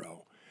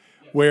Tomorrow,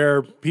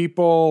 where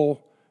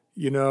people,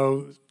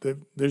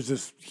 there's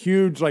this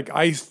huge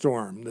ice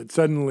storm that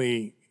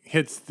suddenly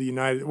hits the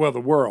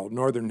world,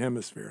 Northern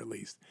Hemisphere at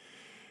least.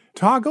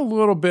 Talk a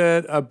little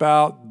bit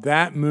about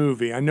that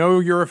movie. I know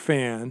you're a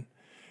fan,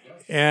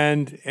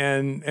 and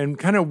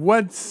kind of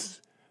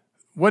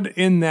what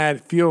in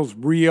that feels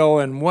real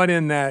and what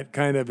in that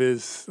kind of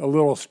is a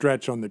little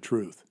stretch on the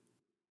truth.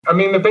 I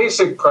mean, the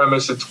basic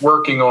premise, it's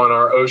working on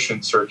our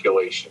ocean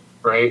circulation,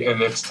 right?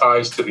 And its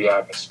ties to the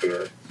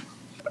atmosphere.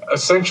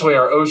 Essentially,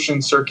 our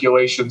ocean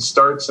circulation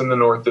starts in the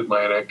North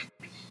Atlantic,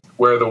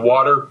 where the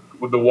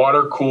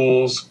water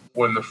cools.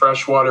 When the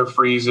fresh water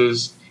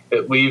freezes,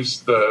 it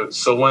leaves the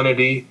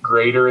salinity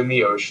greater in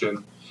the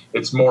ocean.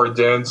 It's more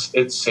dense,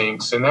 it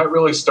sinks, and that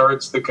really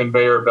starts the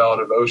conveyor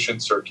belt of ocean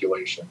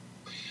circulation.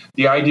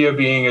 The idea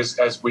being is,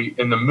 as we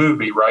in the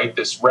movie, right,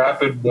 this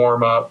rapid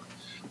warm up,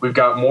 we've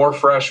got more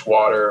fresh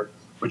water,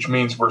 which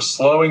means we're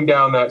slowing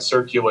down that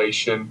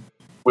circulation,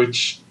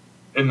 which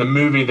in the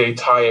movie, they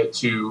tie it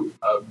to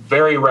a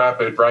very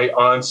rapid, right,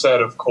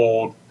 onset of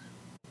cold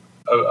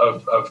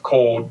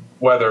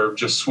weather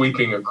just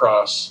sweeping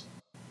across,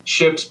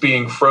 ships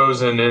being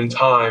frozen in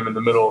time in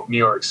the middle of New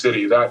York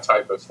City, that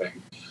type of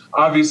thing.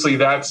 Obviously,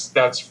 that's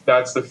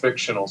the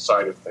fictional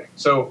side of things.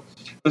 So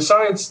the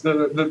science,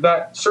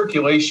 that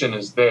circulation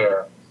is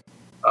there,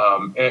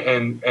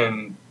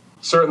 and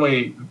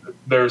certainly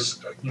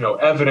there's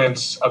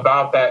evidence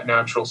about that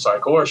natural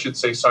cycle, or I should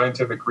say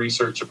scientific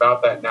research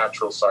about that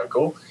natural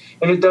cycle,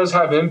 and it does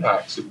have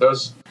impacts. It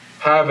does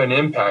have an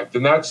impact,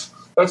 and that's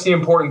the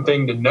important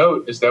thing to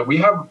note, is that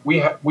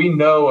we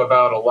know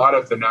about a lot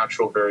of the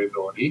natural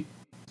variability.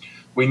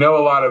 We know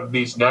a lot of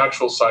these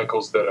natural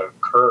cycles that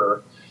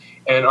occur,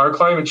 and our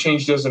climate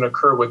change doesn't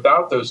occur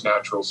without those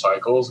natural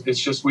cycles. It's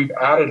just we've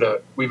added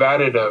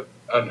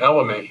an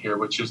element here,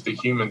 which is the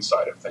human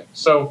side of things.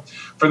 So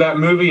for that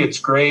movie, it's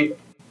great,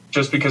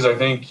 just because I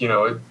think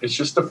it's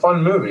just a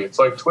fun movie. It's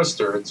like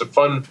Twister. It's a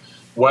fun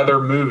weather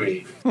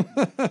movie.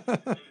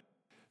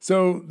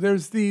 So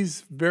there's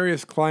these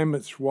various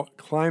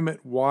climate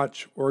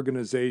watch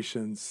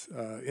organizations,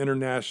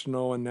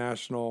 international and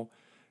national,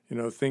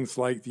 things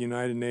like the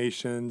United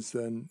Nations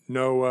and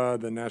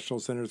NOAA, the National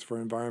Centers for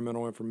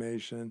Environmental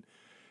Information.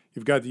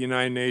 You've got the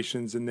United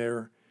Nations and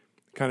their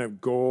kind of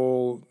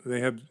goal. They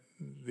have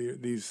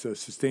these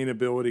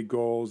sustainability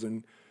goals,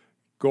 and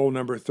goal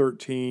number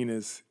 13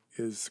 is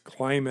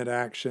climate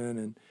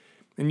action.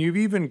 And you've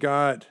even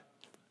got,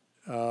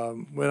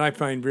 what I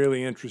find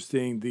really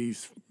interesting,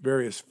 these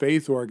various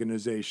faith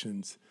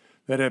organizations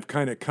that have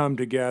kind of come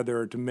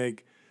together to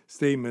make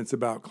statements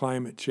about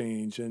climate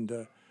change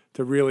and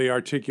to really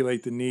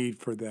articulate the need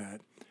for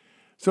that.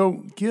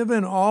 So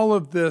given all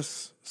of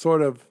this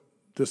sort of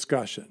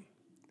discussion,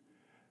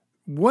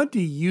 what do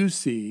you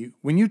see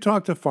when you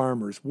talk to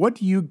farmers? What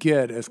do you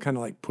get as kind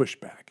of like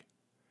pushback?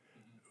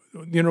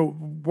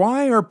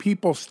 Why are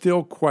people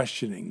still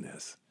questioning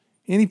this?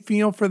 Any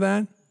feel for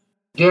that?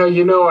 Yeah,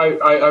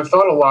 I've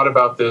thought a lot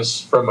about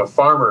this from a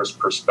farmer's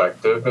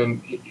perspective,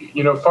 and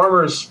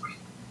farmers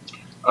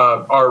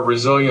are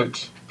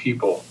resilient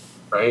people,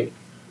 right?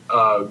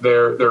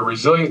 They're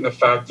resilient in the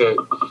fact that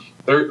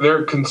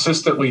they're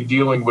consistently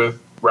dealing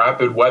with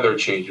rapid weather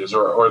changes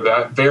or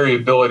that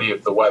variability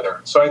of the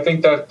weather. So I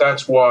think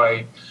that's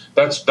why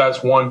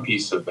that's one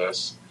piece of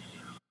this.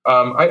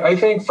 I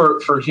think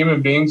for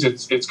human beings,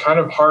 it's kind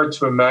of hard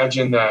to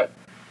imagine that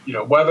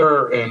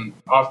weather and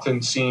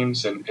often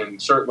seems,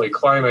 and certainly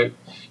climate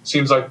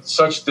seems like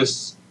such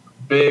this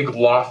big,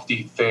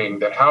 lofty thing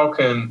that how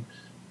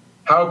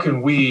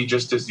can we,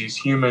 just as these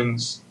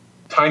humans,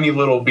 tiny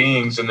little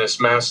beings in this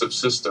massive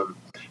system,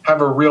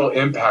 have a real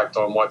impact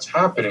on what's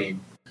happening?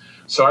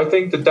 So I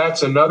think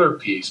that's another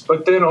piece.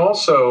 But then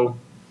also,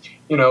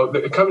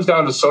 it comes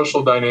down to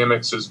social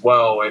dynamics as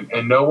well,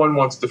 and no one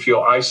wants to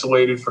feel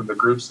isolated from the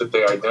groups that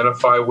they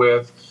identify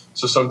with.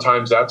 So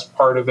sometimes that's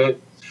part of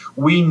it.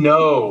 We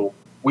know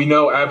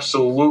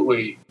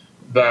absolutely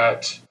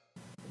that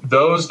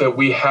those that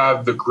we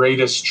have the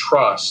greatest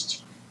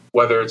trust,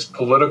 whether it's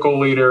political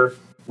leader,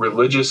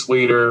 religious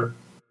leader,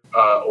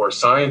 or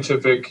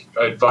scientific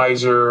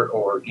advisor,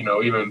 or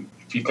even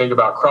if you think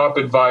about crop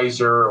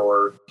advisor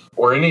or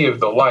any of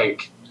the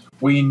like,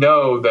 we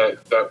know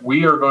that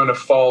we are going to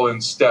fall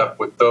in step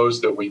with those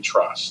that we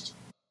trust.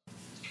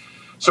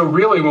 So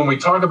really, when we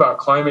talk about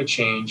climate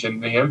change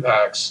and the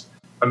impacts,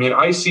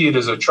 I see it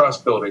as a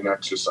trust-building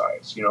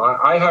exercise.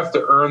 I have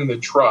to earn the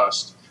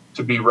trust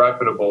to be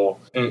reputable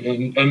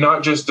and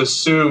not just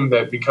assume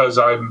that because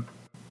I'm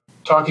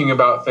talking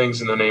about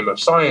things in the name of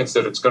science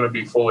that it's going to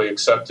be fully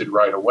accepted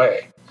right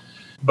away.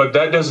 But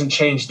that doesn't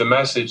change the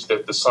message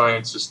that the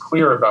science is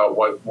clear about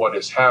what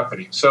is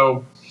happening.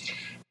 So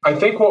I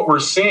think what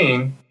we're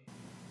seeing,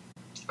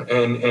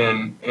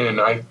 and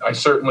I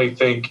certainly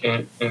think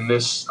in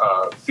this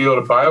field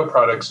of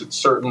bioproducts, it's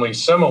certainly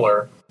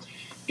similar,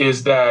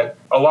 is that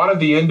a lot of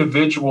the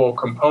individual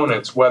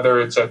components, whether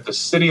it's at the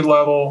city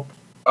level,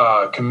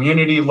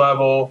 community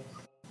level,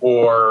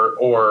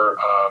 or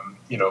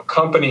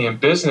company and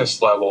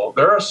business level,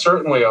 there are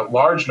certainly a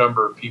large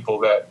number of people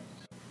that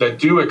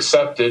do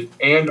accept it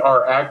and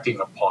are acting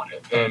upon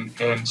it.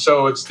 And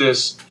so it's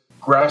this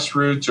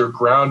grassroots or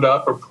ground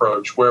up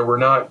approach where we're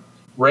not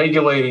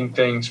regulating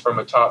things from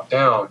a top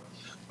down,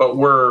 but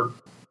we're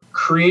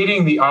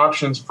creating the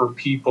options for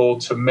people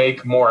to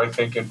make more, I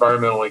think,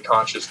 environmentally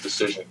conscious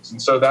decisions.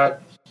 And so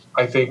that,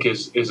 I think,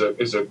 is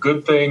a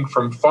good thing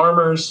from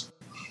farmers.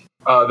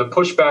 The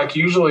pushback,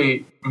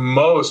 usually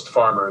most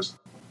farmers,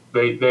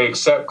 they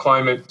accept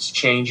climate's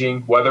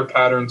changing, weather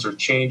patterns are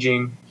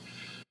changing.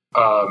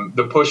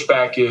 The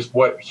pushback is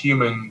what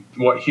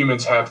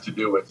humans have to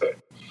do with it,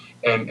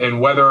 and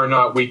whether or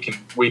not we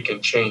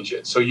can change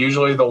it. So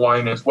usually the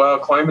line is, well,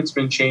 climate's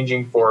been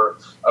changing for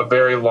a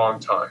very long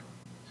time.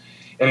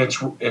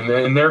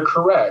 And they're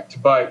correct,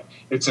 but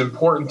it's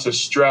important to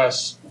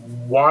stress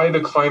why the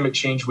climate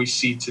change we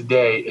see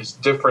today is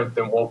different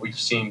than what we've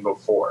seen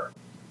before.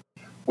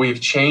 We've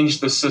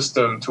changed the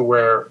system to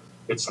where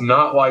it's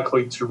not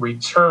likely to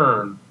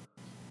return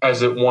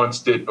as it once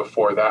did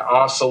before. That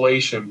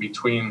oscillation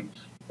between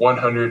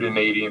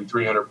 180 and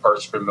 300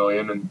 parts per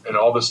million and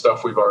all the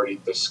stuff we've already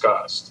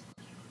discussed,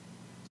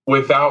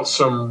 without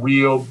some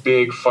real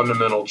big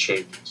fundamental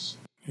changes.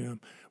 Yeah.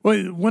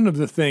 Well, one of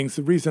the things,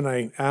 the reason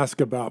I ask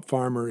about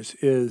farmers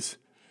is,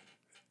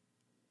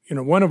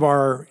 one of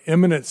our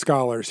eminent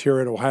scholars here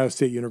at Ohio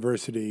State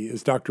University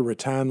is Dr.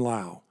 Rattan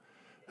Lau,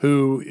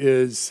 who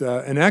is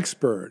an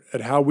expert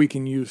at how we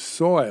can use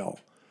soil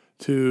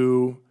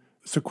to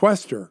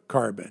sequester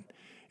carbon.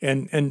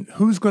 And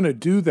who's going to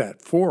do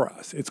that for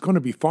us? It's going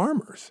to be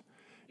farmers,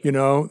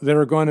 that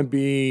are going to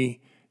be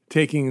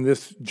taking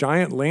this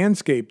giant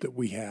landscape that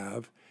we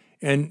have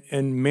and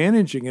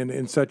managing it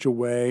in such a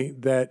way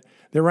that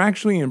they're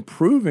actually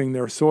improving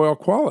their soil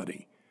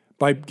quality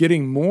by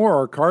getting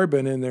more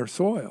carbon in their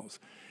soils.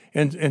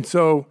 And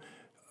so,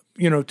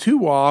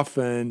 too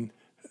often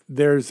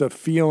there's a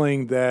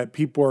feeling that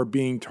people are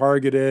being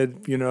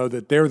targeted,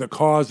 that they're the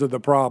cause of the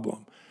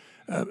problem.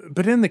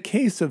 But in the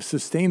case of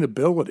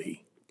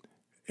sustainability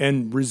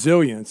and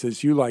resilience,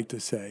 as you like to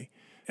say,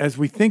 as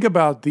we think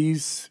about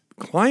these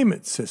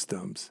climate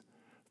systems,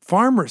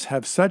 farmers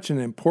have such an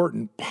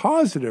important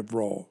positive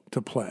role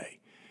to play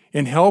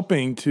in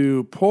helping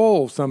to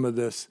pull some of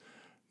this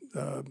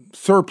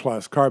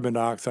surplus carbon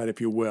dioxide, if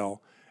you will,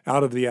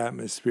 out of the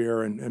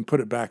atmosphere and put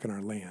it back in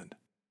our land.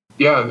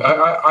 Yeah,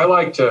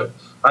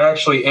 I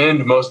actually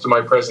end most of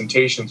my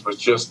presentations with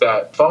just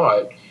that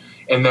thought.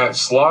 And that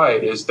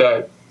slide is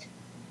that,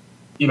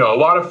 a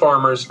lot of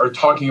farmers are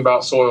talking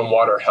about soil and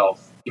water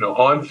health,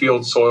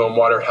 on-field soil and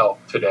water health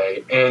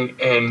today.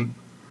 And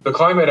the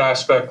climate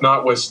aspect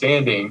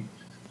notwithstanding,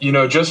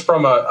 just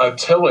from a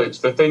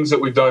tillage, the things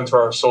that we've done to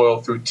our soil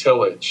through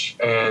tillage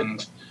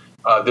and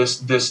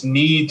this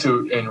need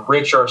to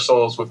enrich our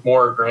soils with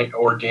more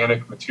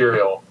organic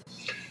material,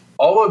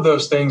 all of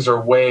those things are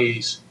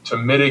ways to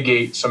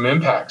mitigate some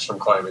impacts from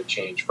climate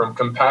change, from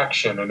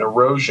compaction and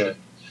erosion.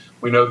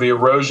 We know the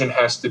erosion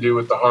has to do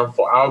with the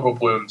harmful algal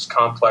blooms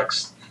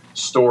complex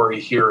story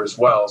here as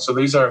well. So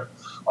these are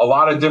a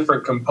lot of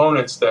different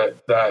components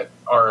that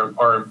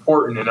are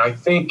important. And I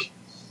think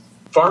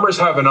farmers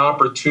have an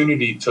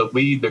opportunity to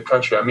lead the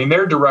country. I mean,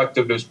 their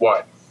directive is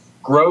what?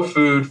 Grow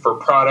food for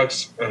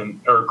products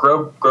or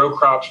grow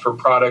crops for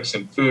products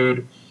and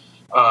food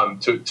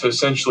to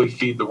essentially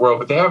feed the world.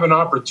 But they have an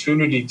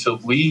opportunity to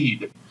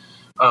lead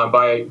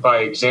by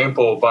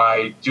example,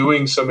 by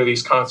doing some of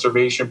these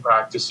conservation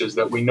practices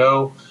that we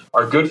know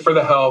are good for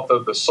the health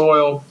of the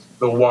soil,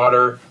 the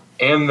water,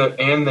 and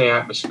the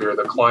atmosphere,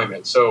 the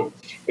climate. So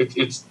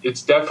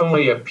it's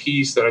definitely a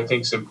piece that I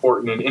think is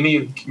important in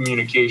any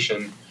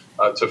communication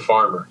to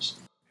farmers.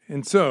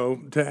 And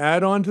so to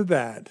add on to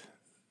that,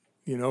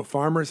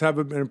 farmers have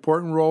an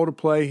important role to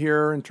play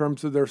here in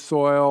terms of their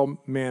soil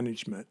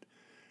management.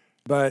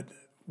 But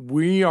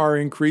we are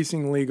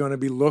increasingly going to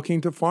be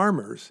looking to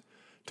farmers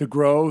to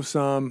grow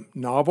some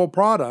novel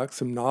products,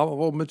 some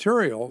novel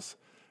materials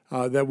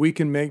that we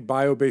can make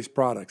bio-based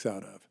products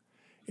out of.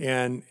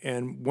 And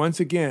once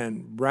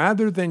again,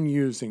 rather than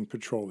using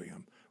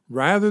petroleum,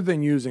 rather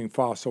than using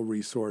fossil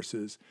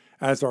resources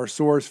as our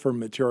source for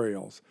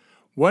materials,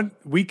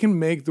 we can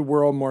make the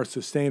world more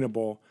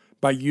sustainable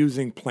by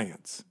using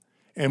plants.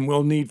 And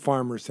we'll need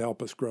farmers to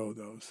help us grow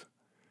those.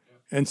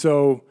 And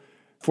so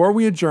before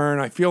we adjourn,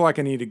 I feel like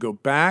I need to go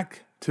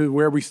back to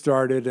where we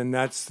started, and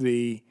that's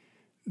the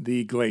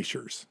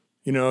glaciers,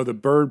 the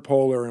bird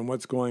polar and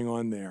what's going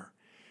on there.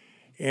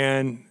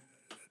 And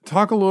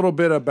talk a little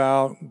bit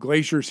about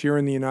glaciers here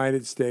in the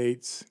United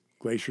States,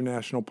 Glacier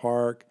National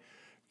Park,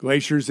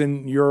 glaciers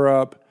in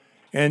Europe,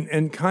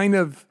 and kind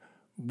of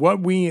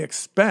what we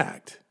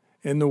expect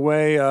in the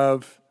way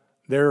of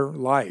their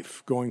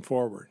life going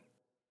forward.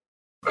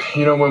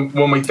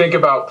 When we think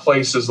about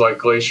places like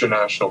Glacier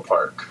National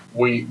Park,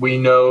 we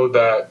know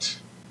that,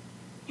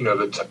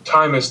 the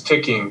time is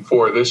ticking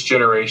for this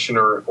generation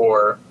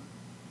or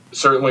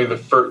certainly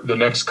the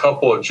next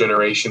couple of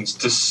generations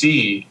to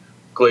see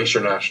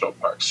Glacier National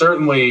Park.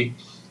 Certainly,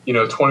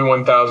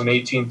 21,000,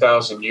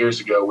 18,000 years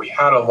ago, we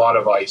had a lot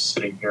of ice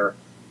sitting here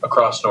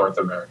across North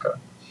America.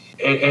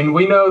 And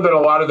we know that a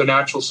lot of the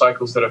natural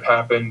cycles that have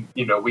happened,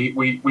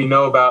 we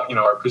know about,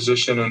 our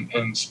position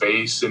in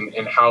space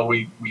and how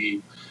we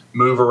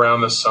move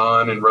around the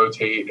sun and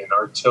rotate and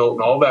our tilt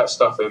and all that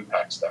stuff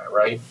impacts that,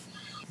 right?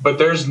 But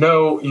there's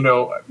no,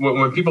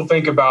 when people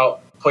think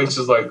about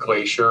places like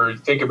Glacier,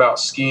 think about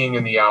skiing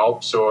in the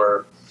Alps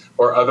or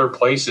other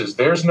places,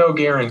 there's no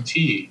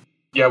guarantee.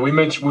 Yeah, we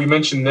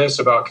mentioned this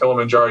about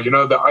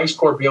Kilimanjaro. The Ice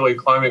Core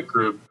Paleoclimate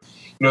Group,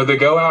 they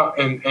go out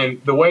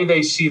and the way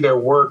they see their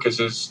work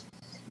is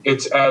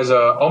it's as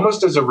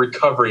almost as a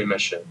recovery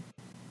mission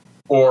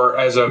or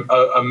as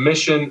a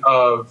mission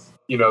of,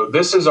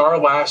 this is our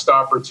last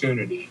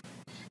opportunity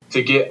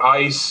to get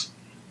ice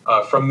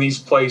from these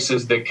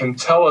places that can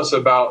tell us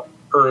about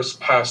Earth's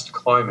past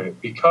climate,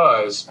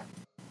 because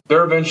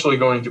they're eventually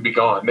going to be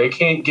gone. They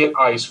can't get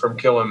ice from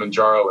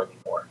Kilimanjaro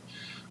anymore.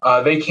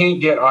 They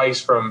can't get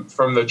ice from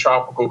the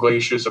tropical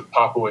glaciers of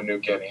Papua New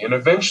Guinea. And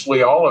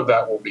eventually all of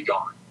that will be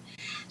gone.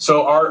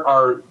 So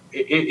our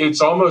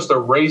it's almost a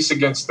race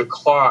against the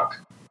clock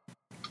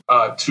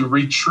to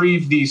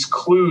retrieve these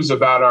clues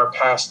about our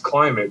past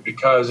climate,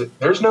 because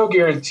there's no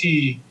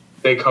guarantee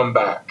they come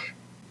back,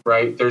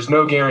 right? There's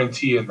no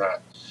guarantee in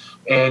that.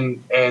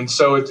 And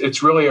so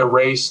it's really a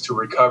race to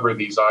recover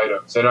these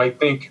items. And I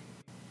think,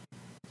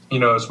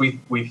 as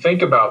we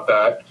think about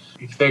that,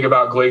 you think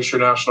about Glacier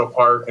National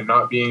Park and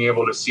not being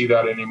able to see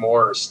that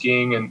anymore, or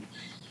skiing, and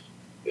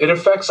it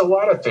affects a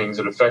lot of things.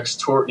 It affects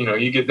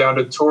you get down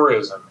to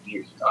tourism.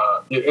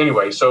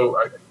 Anyway, so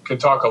I can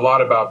talk a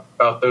lot about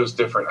those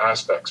different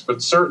aspects,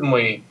 but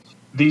certainly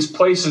these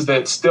places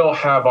that still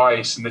have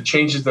ice and the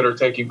changes that are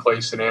taking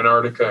place in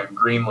Antarctica and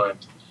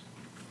Greenland,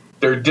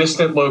 they're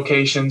distant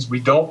locations. We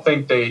don't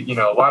think a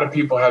lot of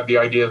people have the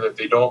idea that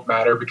they don't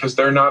matter because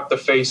they're not the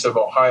face of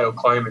Ohio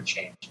climate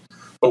change.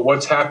 But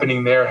what's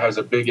happening there has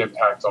a big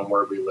impact on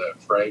where we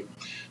live, right?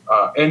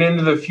 And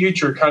into the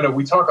future,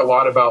 we talk a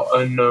lot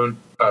about known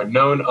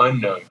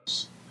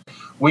unknowns.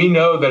 We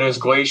know that as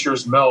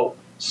glaciers melt,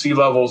 sea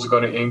levels are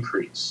going to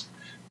increase.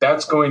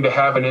 That's going to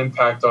have an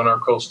impact on our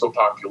coastal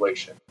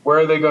population. Where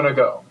are they going to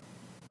go?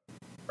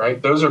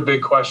 Right? Those are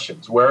big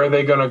questions. Where are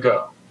they going to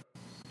go?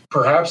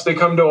 Perhaps they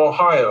come to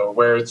Ohio,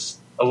 where it's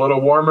a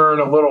little warmer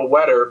and a little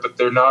wetter, but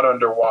they're not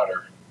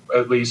underwater,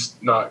 at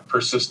least not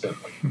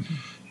persistently.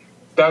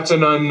 That's a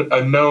known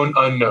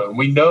unknown.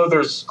 We know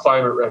there's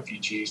climate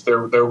refugees.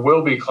 There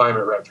will be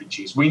climate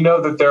refugees. We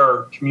know that there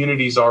are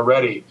communities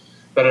already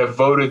that have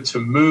voted to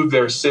move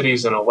their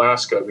cities in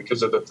Alaska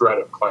because of the threat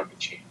of climate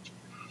change.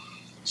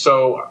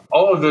 So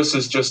all of this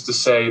is just to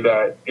say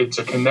that it's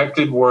a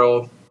connected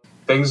world.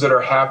 Things that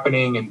are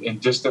happening in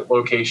distant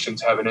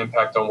locations have an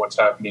impact on what's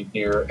happening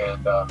here.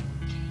 And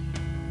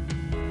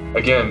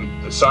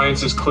again, the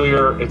science is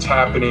clear, it's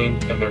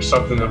happening, and there's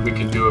something that we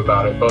can do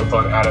about it, both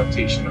on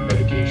adaptation and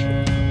mitigation.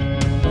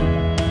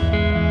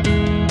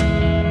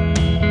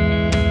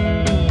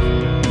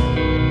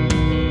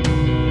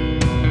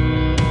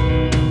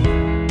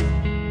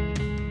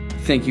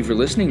 Thank you for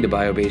listening to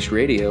BioBased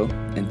Radio,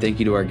 and thank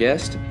you to our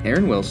guest,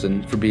 Aaron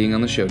Wilson, for being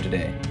on the show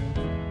today.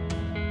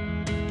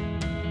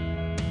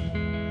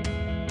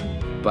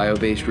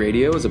 BioBased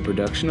Radio is a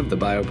production of the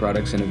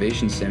Bioproducts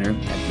Innovation Center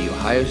at The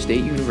Ohio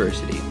State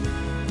University,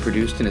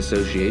 produced in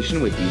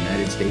association with the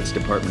United States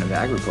Department of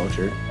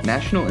Agriculture,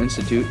 National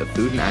Institute of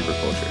Food and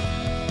Agriculture.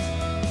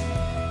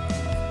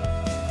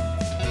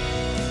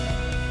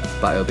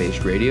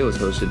 BioBased Radio is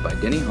hosted by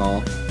Denny Hall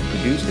and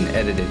produced and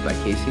edited by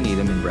Casey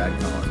Needham and Brad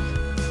Collins.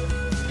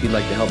 If you'd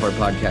like to help our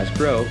podcast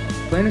grow,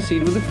 plant a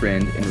seed with a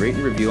friend and rate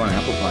and review on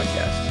Apple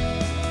Podcasts.